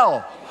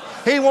well.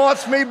 He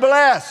wants me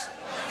blessed.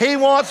 He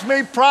wants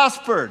me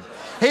prospered.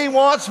 He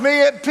wants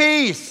me at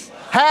peace.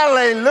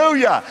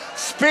 Hallelujah.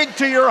 Speak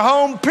to your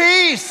home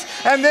peace,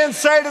 and then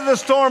say to the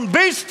storm,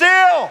 be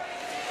still.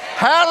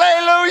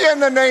 Hallelujah in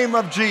the name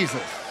of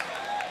Jesus.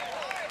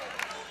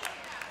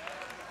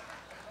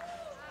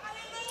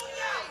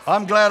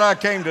 I'm glad I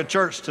came to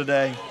church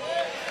today.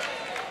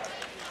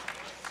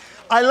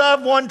 I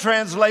love one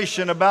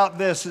translation about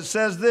this. It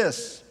says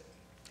this.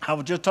 I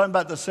was just talking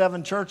about the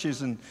 7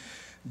 churches and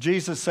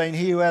Jesus saying,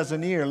 he who has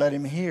an ear, let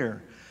him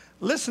hear.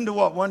 Listen to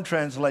what one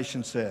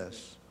translation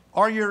says.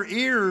 Are your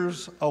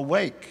ears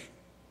awake?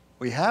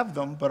 We have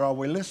them, but are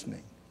we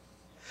listening?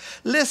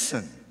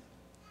 Listen.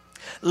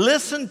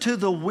 Listen to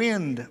the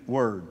wind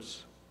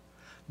words,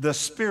 the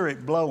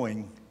Spirit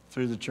blowing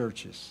through the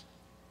churches.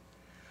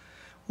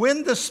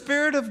 When the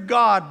Spirit of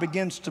God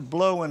begins to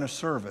blow in a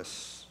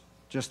service,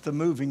 just the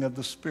moving of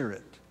the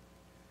Spirit,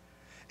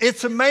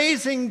 it's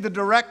amazing the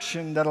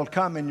direction that'll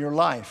come in your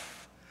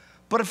life.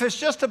 But if it's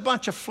just a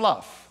bunch of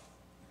fluff,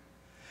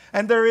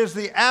 and there is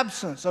the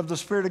absence of the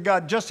Spirit of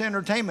God, just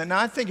entertainment.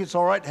 Now, I think it's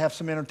all right to have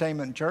some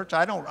entertainment in church.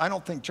 I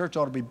don't think church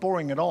ought to be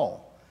boring at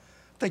all.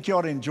 I think you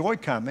ought to enjoy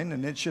coming,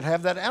 and it should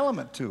have that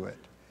element to it.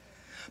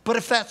 But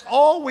if that's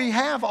all we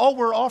have, all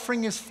we're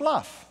offering is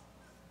fluff.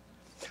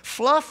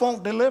 Fluff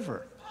won't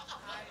deliver.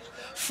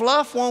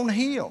 Fluff won't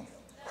heal.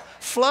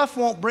 Fluff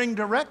won't bring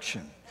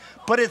direction.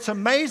 But it's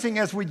amazing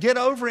as we get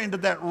over into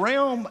that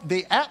realm,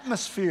 the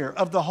atmosphere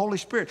of the Holy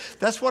Spirit.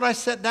 That's what I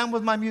sat down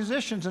with my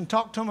musicians and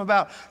talked to them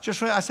about.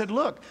 I said,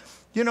 look,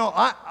 you know,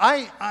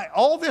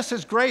 all this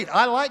is great.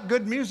 I like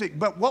good music,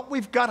 but what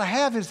we've got to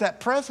have is that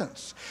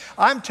presence.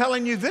 I'm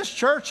telling you, this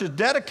church is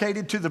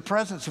dedicated to the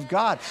presence of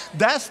God.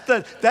 That's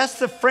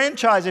the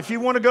franchise. If you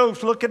want to go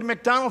look at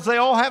McDonald's, they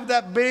all have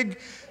that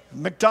big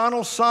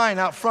McDonald's sign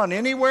out front.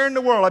 Anywhere in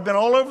the world, I've been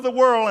all over the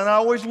world, and I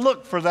always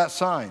look for that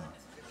sign.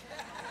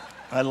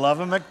 I love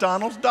a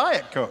McDonald's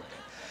Diet Coke.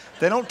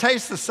 They don't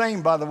taste the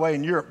same, by the way,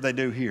 in Europe they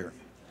do here.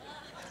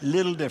 A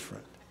little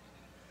different.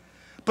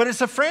 But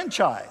it's a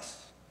franchise.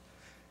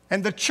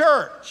 And the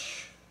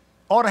church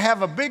ought to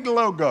have a big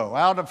logo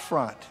out up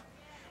front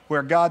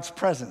where God's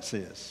presence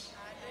is.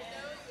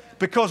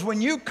 Because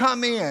when you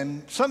come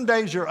in, some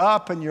days you're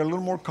up and you're a little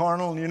more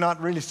carnal and you're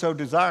not really so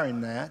desiring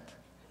that.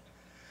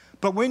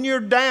 But when you're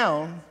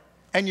down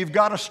and you've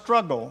got a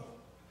struggle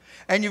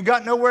and you've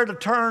got nowhere to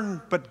turn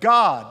but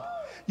God,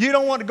 you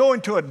don't want to go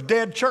into a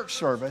dead church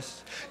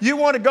service. You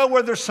want to go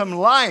where there's some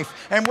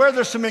life and where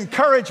there's some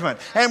encouragement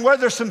and where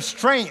there's some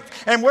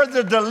strength and where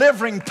the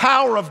delivering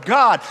power of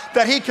God,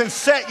 that he can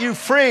set you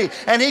free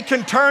and he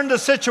can turn the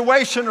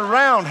situation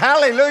around.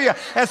 Hallelujah.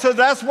 And so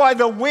that's why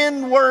the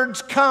wind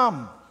words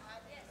come.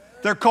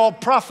 They're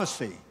called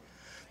prophecy.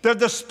 They're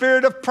the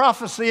spirit of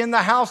prophecy in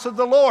the house of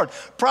the Lord.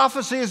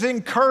 Prophecy is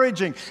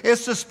encouraging.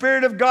 It's the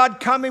Spirit of God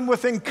coming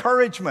with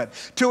encouragement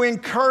to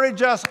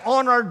encourage us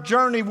on our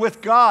journey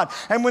with God.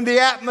 And when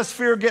the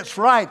atmosphere gets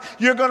right,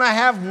 you're going to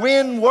have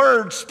wind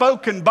words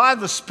spoken by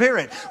the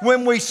Spirit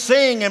when we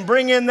sing and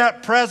bring in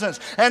that presence.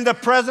 And the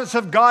presence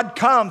of God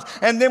comes.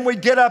 And then we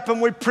get up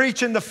and we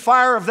preach in the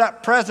fire of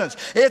that presence.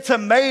 It's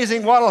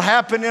amazing what will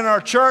happen in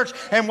our church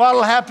and what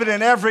will happen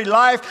in every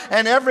life.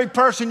 And every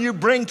person you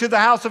bring to the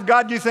house of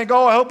God, you think,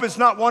 oh, I hope it's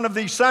not one of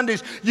these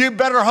Sundays. You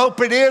better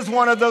hope it is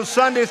one of those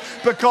Sundays,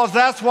 because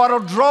that's what will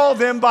draw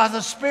them by the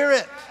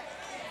Spirit.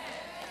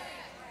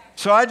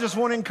 So I just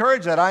want to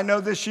encourage that. I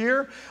know this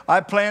year I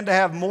plan to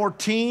have more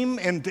team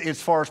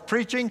as far as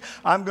preaching.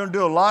 I'm going to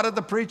do a lot of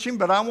the preaching,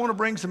 but I want to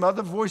bring some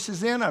other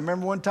voices in. I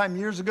remember one time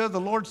years ago,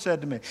 the Lord said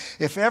to me,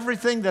 if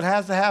everything that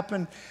has to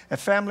happen at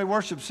Family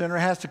Worship Center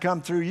has to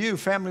come through you,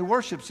 Family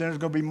Worship Center is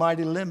going to be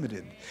mighty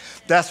limited.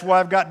 That's why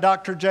I've got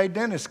Dr. J.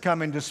 Dennis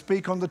coming to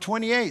speak on the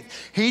 28th.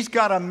 He's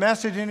got a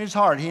message in his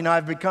heart. He and I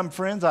have become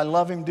friends. I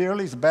love him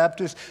dearly. He's a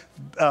Baptist,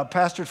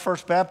 pastor at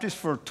First Baptist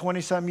for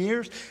 20-some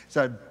years. He's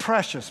a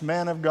precious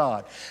man of God.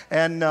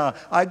 And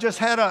I just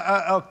had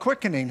a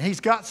quickening.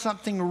 He's got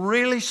something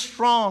really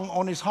strong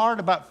on his heart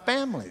about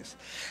families.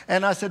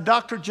 And I said,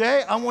 Dr.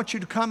 J, I want you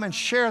to come and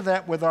share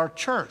that with our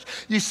church.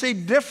 You see,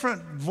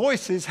 different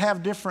voices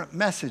have different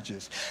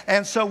messages.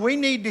 And so we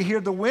need to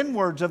hear the wind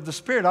words of the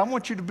Spirit. I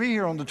want you to be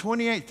here on the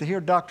 28th to hear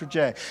Dr.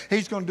 J.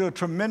 He's going to do a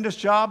tremendous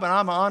job, and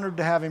I'm honored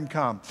to have him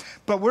come.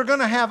 But we're going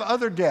to have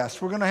other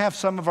guests. We're going to have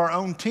some of our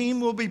own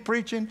team will be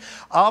preaching.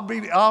 I'll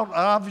be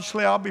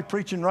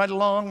preaching right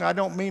along. I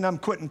don't mean I'm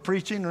quitting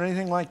preaching or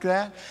anything like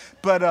that.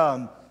 But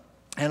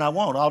and I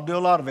won't. I'll do a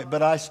lot of it.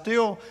 But I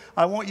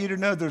want you to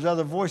know there's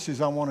other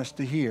voices I want us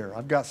to hear.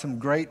 I've got some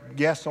great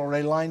guests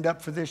already lined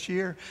up for this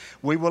year.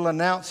 We will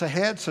announce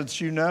ahead so that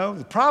you know.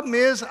 The problem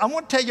is, I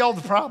want to tell y'all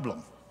the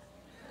problem.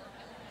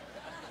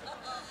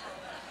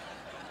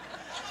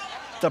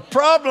 The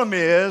problem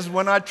is,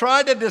 when I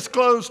try to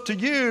disclose to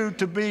you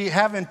to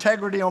have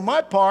integrity on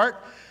my part,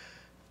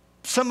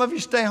 some of you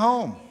stay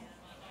home.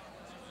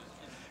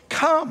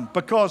 Come,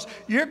 because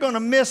you're going to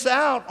miss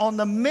out on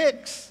the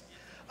mix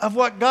of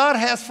what God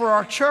has for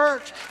our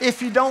church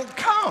if you don't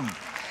come.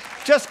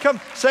 Just come,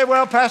 say,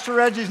 well, Pastor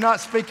Reggie's not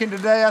speaking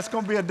today. That's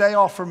going to be a day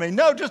off for me.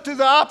 No, just do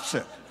the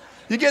opposite.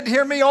 You get to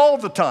hear me all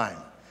the time.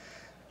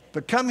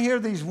 But come hear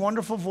these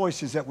wonderful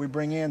voices that we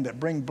bring in that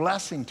bring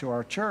blessing to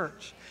our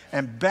church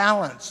and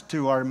balance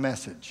to our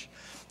message.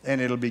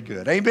 and it'll be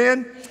good.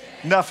 Amen?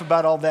 Enough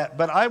about all that.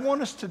 But I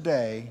want us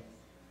today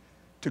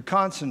to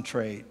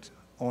concentrate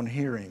on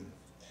hearing.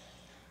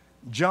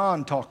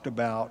 John talked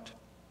about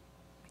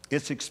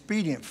it's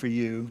expedient for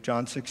you,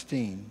 John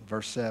 16,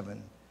 verse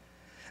 7,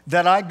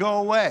 that I go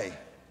away.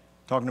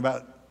 Talking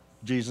about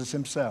Jesus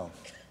himself.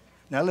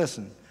 Now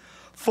listen,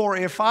 for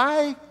if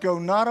I go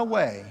not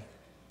away,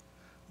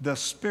 the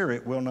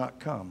Spirit will not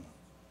come.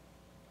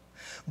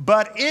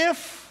 But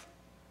if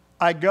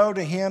I go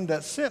to him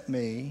that sent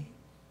me,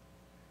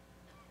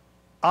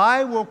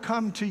 I will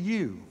come to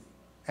you.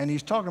 And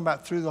he's talking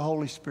about through the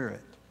Holy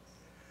Spirit.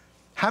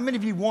 How many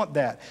of you want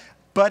that?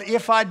 But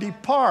if I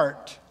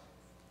depart,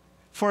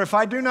 for if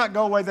I do not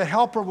go away, the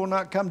helper will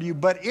not come to you.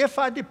 But if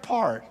I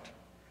depart,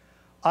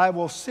 I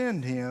will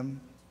send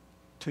him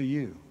to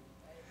you.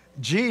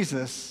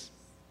 Jesus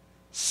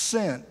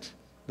sent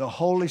the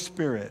Holy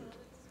Spirit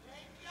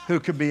who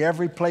could be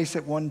every place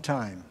at one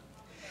time.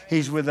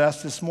 He's with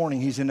us this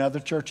morning. He's in other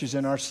churches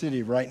in our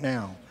city right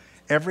now.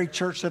 Every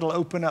church that'll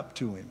open up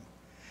to him.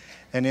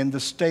 And in the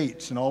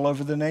States and all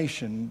over the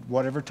nation,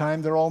 whatever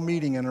time they're all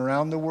meeting and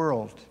around the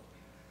world.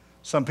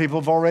 Some people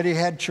have already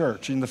had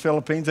church. In the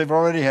Philippines, they've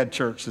already had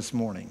church this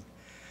morning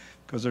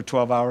because they're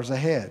 12 hours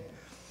ahead.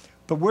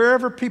 But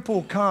wherever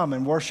people come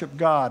and worship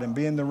God and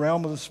be in the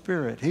realm of the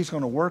Spirit, he's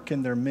going to work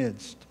in their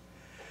midst.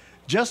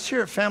 Just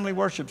here at Family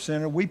Worship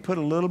Center, we put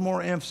a little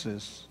more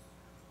emphasis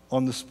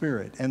on the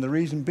Spirit. And the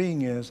reason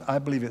being is, I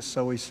believe it's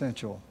so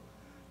essential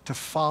to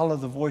follow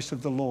the voice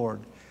of the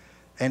Lord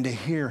and to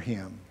hear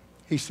him.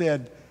 He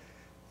said,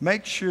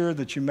 make sure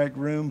that you make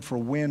room for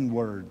wind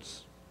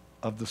words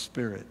of the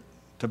Spirit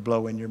to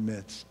blow in your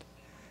midst.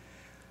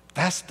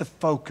 That's the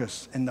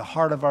focus in the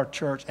heart of our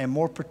church, and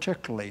more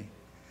particularly,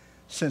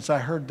 since I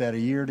heard that a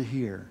year to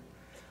here,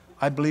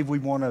 I believe we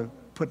want to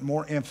put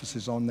more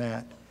emphasis on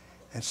that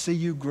and see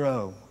you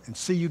grow and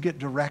see you get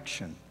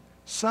direction.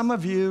 Some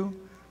of you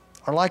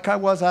are like I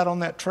was out on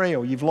that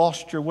trail. You've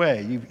lost your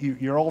way.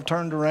 You're all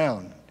turned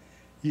around.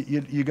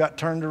 You got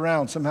turned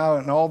around somehow,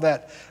 and all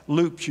that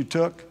loops you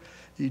took,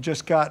 you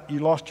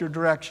lost your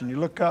direction. You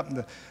look up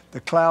and the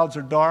clouds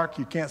are dark.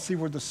 You can't see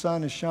where the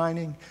sun is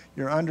shining.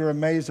 You're under a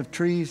maze of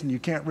trees and you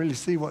can't really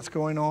see what's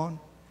going on.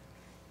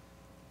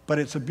 But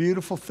it's a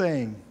beautiful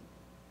thing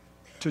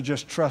to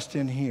just trust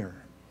in here.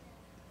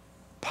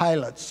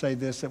 Pilots say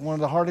this, that one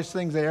of the hardest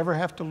things they ever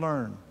have to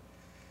learn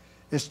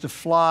is to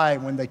fly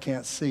when they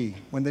can't see.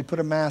 When they put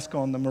a mask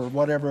on them or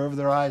whatever over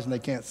their eyes and they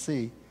can't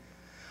see.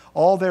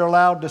 All they're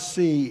allowed to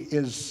see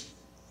is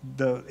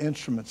the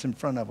instruments in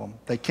front of them.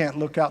 They can't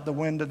look out the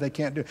window. They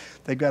can't do.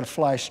 They've got to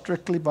fly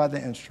strictly by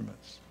the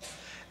instruments.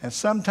 And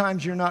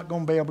sometimes you're not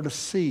going to be able to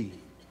see.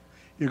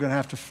 You're going to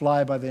have to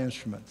fly by the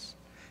instruments.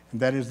 And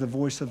that is the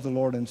voice of the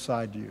Lord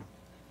inside you.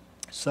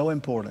 So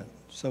important,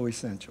 so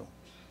essential.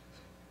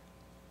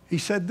 He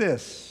said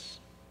this,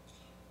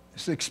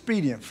 it's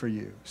expedient for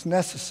you. It's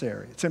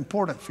necessary. It's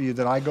important for you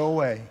that I go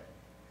away.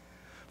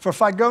 For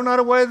if I go not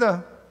away,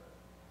 the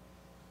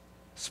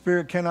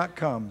Spirit cannot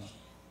come.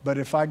 But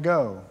if I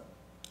go,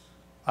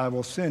 I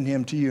will send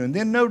him to you. And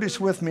then notice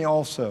with me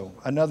also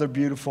another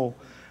beautiful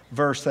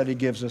verse that he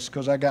gives us,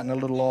 because I've gotten a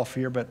little off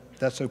here, but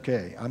that's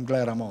okay. I'm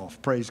glad I'm off.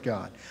 Praise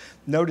God.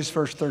 Notice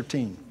verse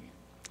 13,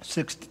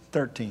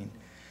 6:13.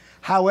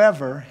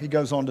 However, he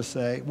goes on to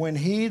say, when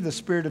he, the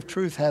Spirit of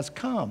truth, has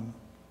come,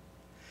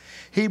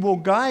 he will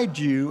guide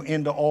you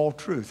into all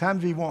truth. How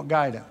many of you want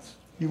guidance?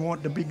 You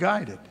want to be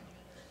guided.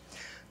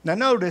 Now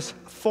notice,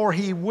 for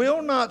he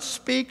will not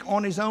speak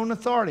on his own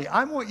authority.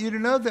 I want you to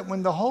know that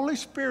when the Holy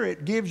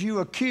Spirit gives you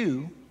a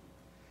cue,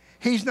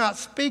 he's not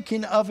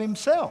speaking of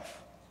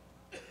himself.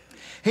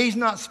 He's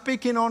not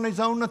speaking on his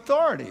own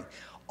authority.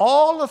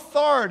 All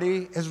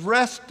authority is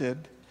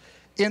rested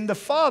in the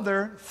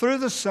Father through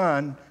the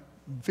Son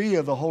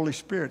via the Holy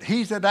Spirit.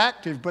 He's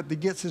active, but he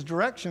gets his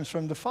directions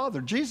from the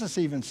Father. Jesus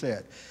even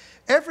said,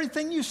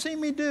 everything you see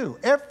me do,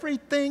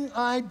 everything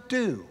I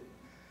do,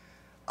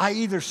 I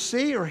either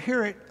see or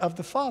hear it of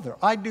the Father.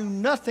 I do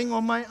nothing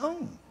on my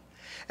own.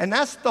 And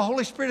that's the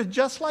Holy Spirit is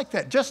just like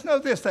that. Just know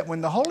this, that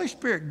when the Holy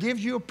Spirit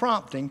gives you a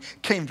prompting,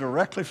 it came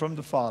directly from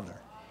the Father.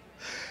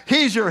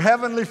 He's your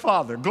heavenly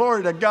Father.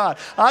 Glory to God.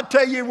 I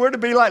tell you, we're to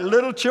be like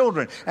little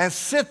children and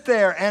sit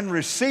there and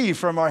receive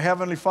from our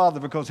heavenly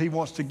Father, because he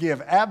wants to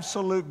give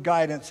absolute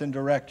guidance and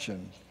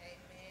direction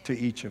to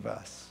each of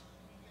us.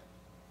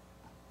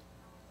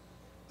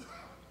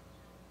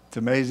 It's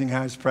amazing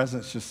how his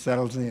presence just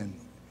settles in.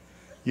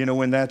 You know,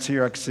 when that's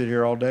here, I could sit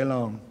here all day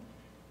long.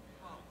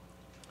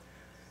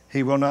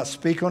 He will not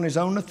speak on his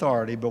own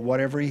authority, but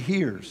whatever he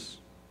hears.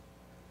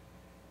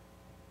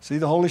 See,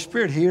 the Holy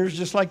Spirit hears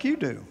just like you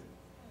do.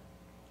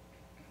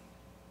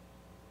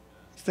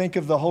 Think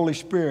of the Holy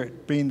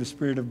Spirit being the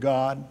Spirit of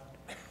God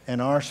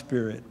and our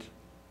spirit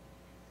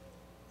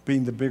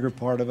being the bigger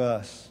part of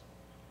us.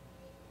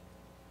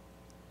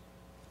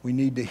 We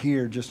need to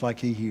hear just like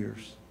he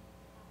hears.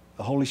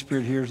 The Holy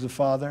Spirit hears the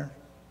Father.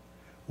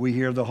 We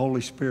hear the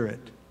Holy Spirit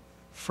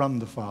from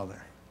the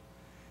Father.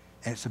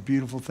 And it's a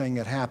beautiful thing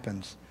that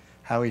happens,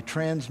 how he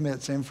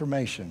transmits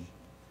information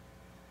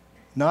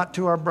not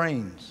to our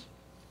brains,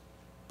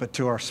 but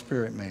to our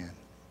spirit man,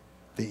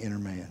 the inner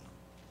man.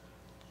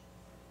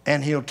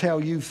 And he'll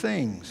tell you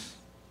things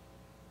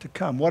to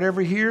come.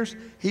 Whatever he hears,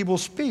 he will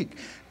speak.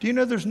 Do you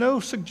know there's no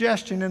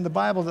suggestion in the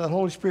Bible that the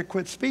Holy Spirit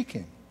quit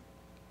speaking?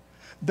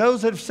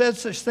 Those that have said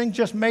such things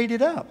just made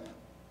it up.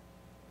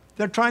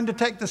 They're trying to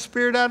take the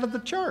Spirit out of the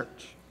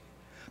church.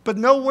 But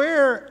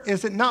nowhere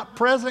is it not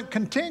present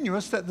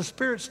continuous that the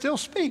Spirit still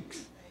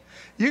speaks.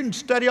 You can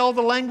study all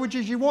the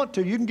languages you want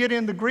to. You can get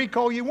into Greek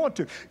all you want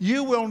to.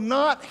 You will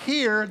not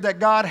hear that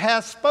God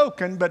has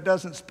spoken but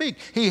doesn't speak.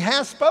 He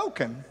has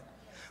spoken,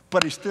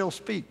 but he still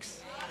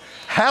speaks.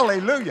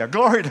 Hallelujah.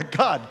 Glory to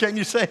God. Can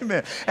you say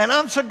amen? And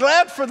I'm so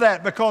glad for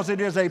that, because it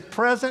is a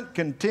present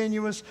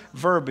continuous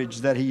verbiage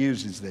that he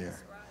uses there.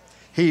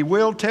 He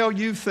will tell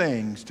you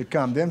things to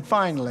come. Then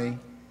finally,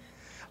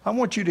 I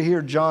want you to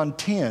hear John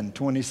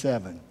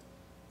 10:27,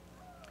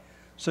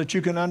 so that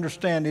you can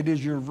understand it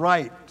is your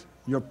right,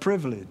 your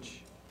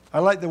privilege. I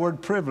like the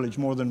word privilege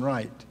more than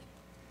right.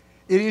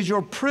 It is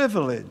your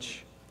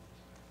privilege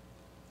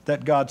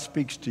that God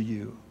speaks to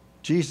you.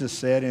 Jesus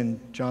said in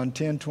John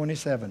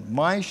 10:27,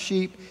 my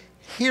sheep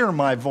hear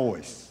my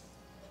voice,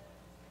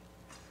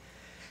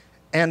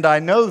 and I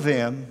know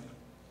them,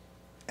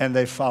 and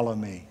they follow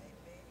me.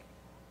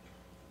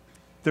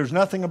 There's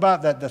nothing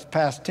about that that's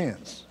past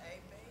tense.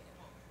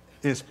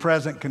 It's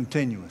present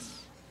continuous.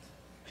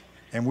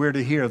 And we're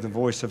to hear the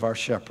voice of our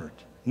shepherd.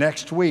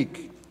 Next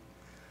week,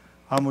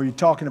 I'm going to be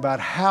talking about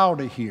how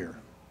to hear.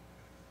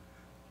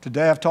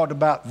 Today I've talked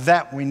about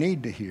that we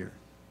need to hear.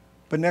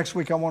 But next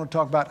week I want to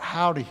talk about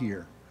how to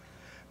hear.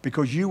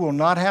 Because you will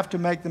not have to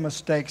make the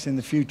mistakes in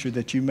the future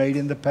that you made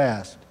in the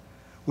past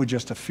with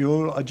just a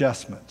few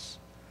adjustments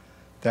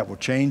that will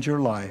change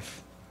your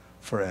life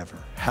forever.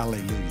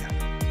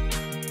 Hallelujah.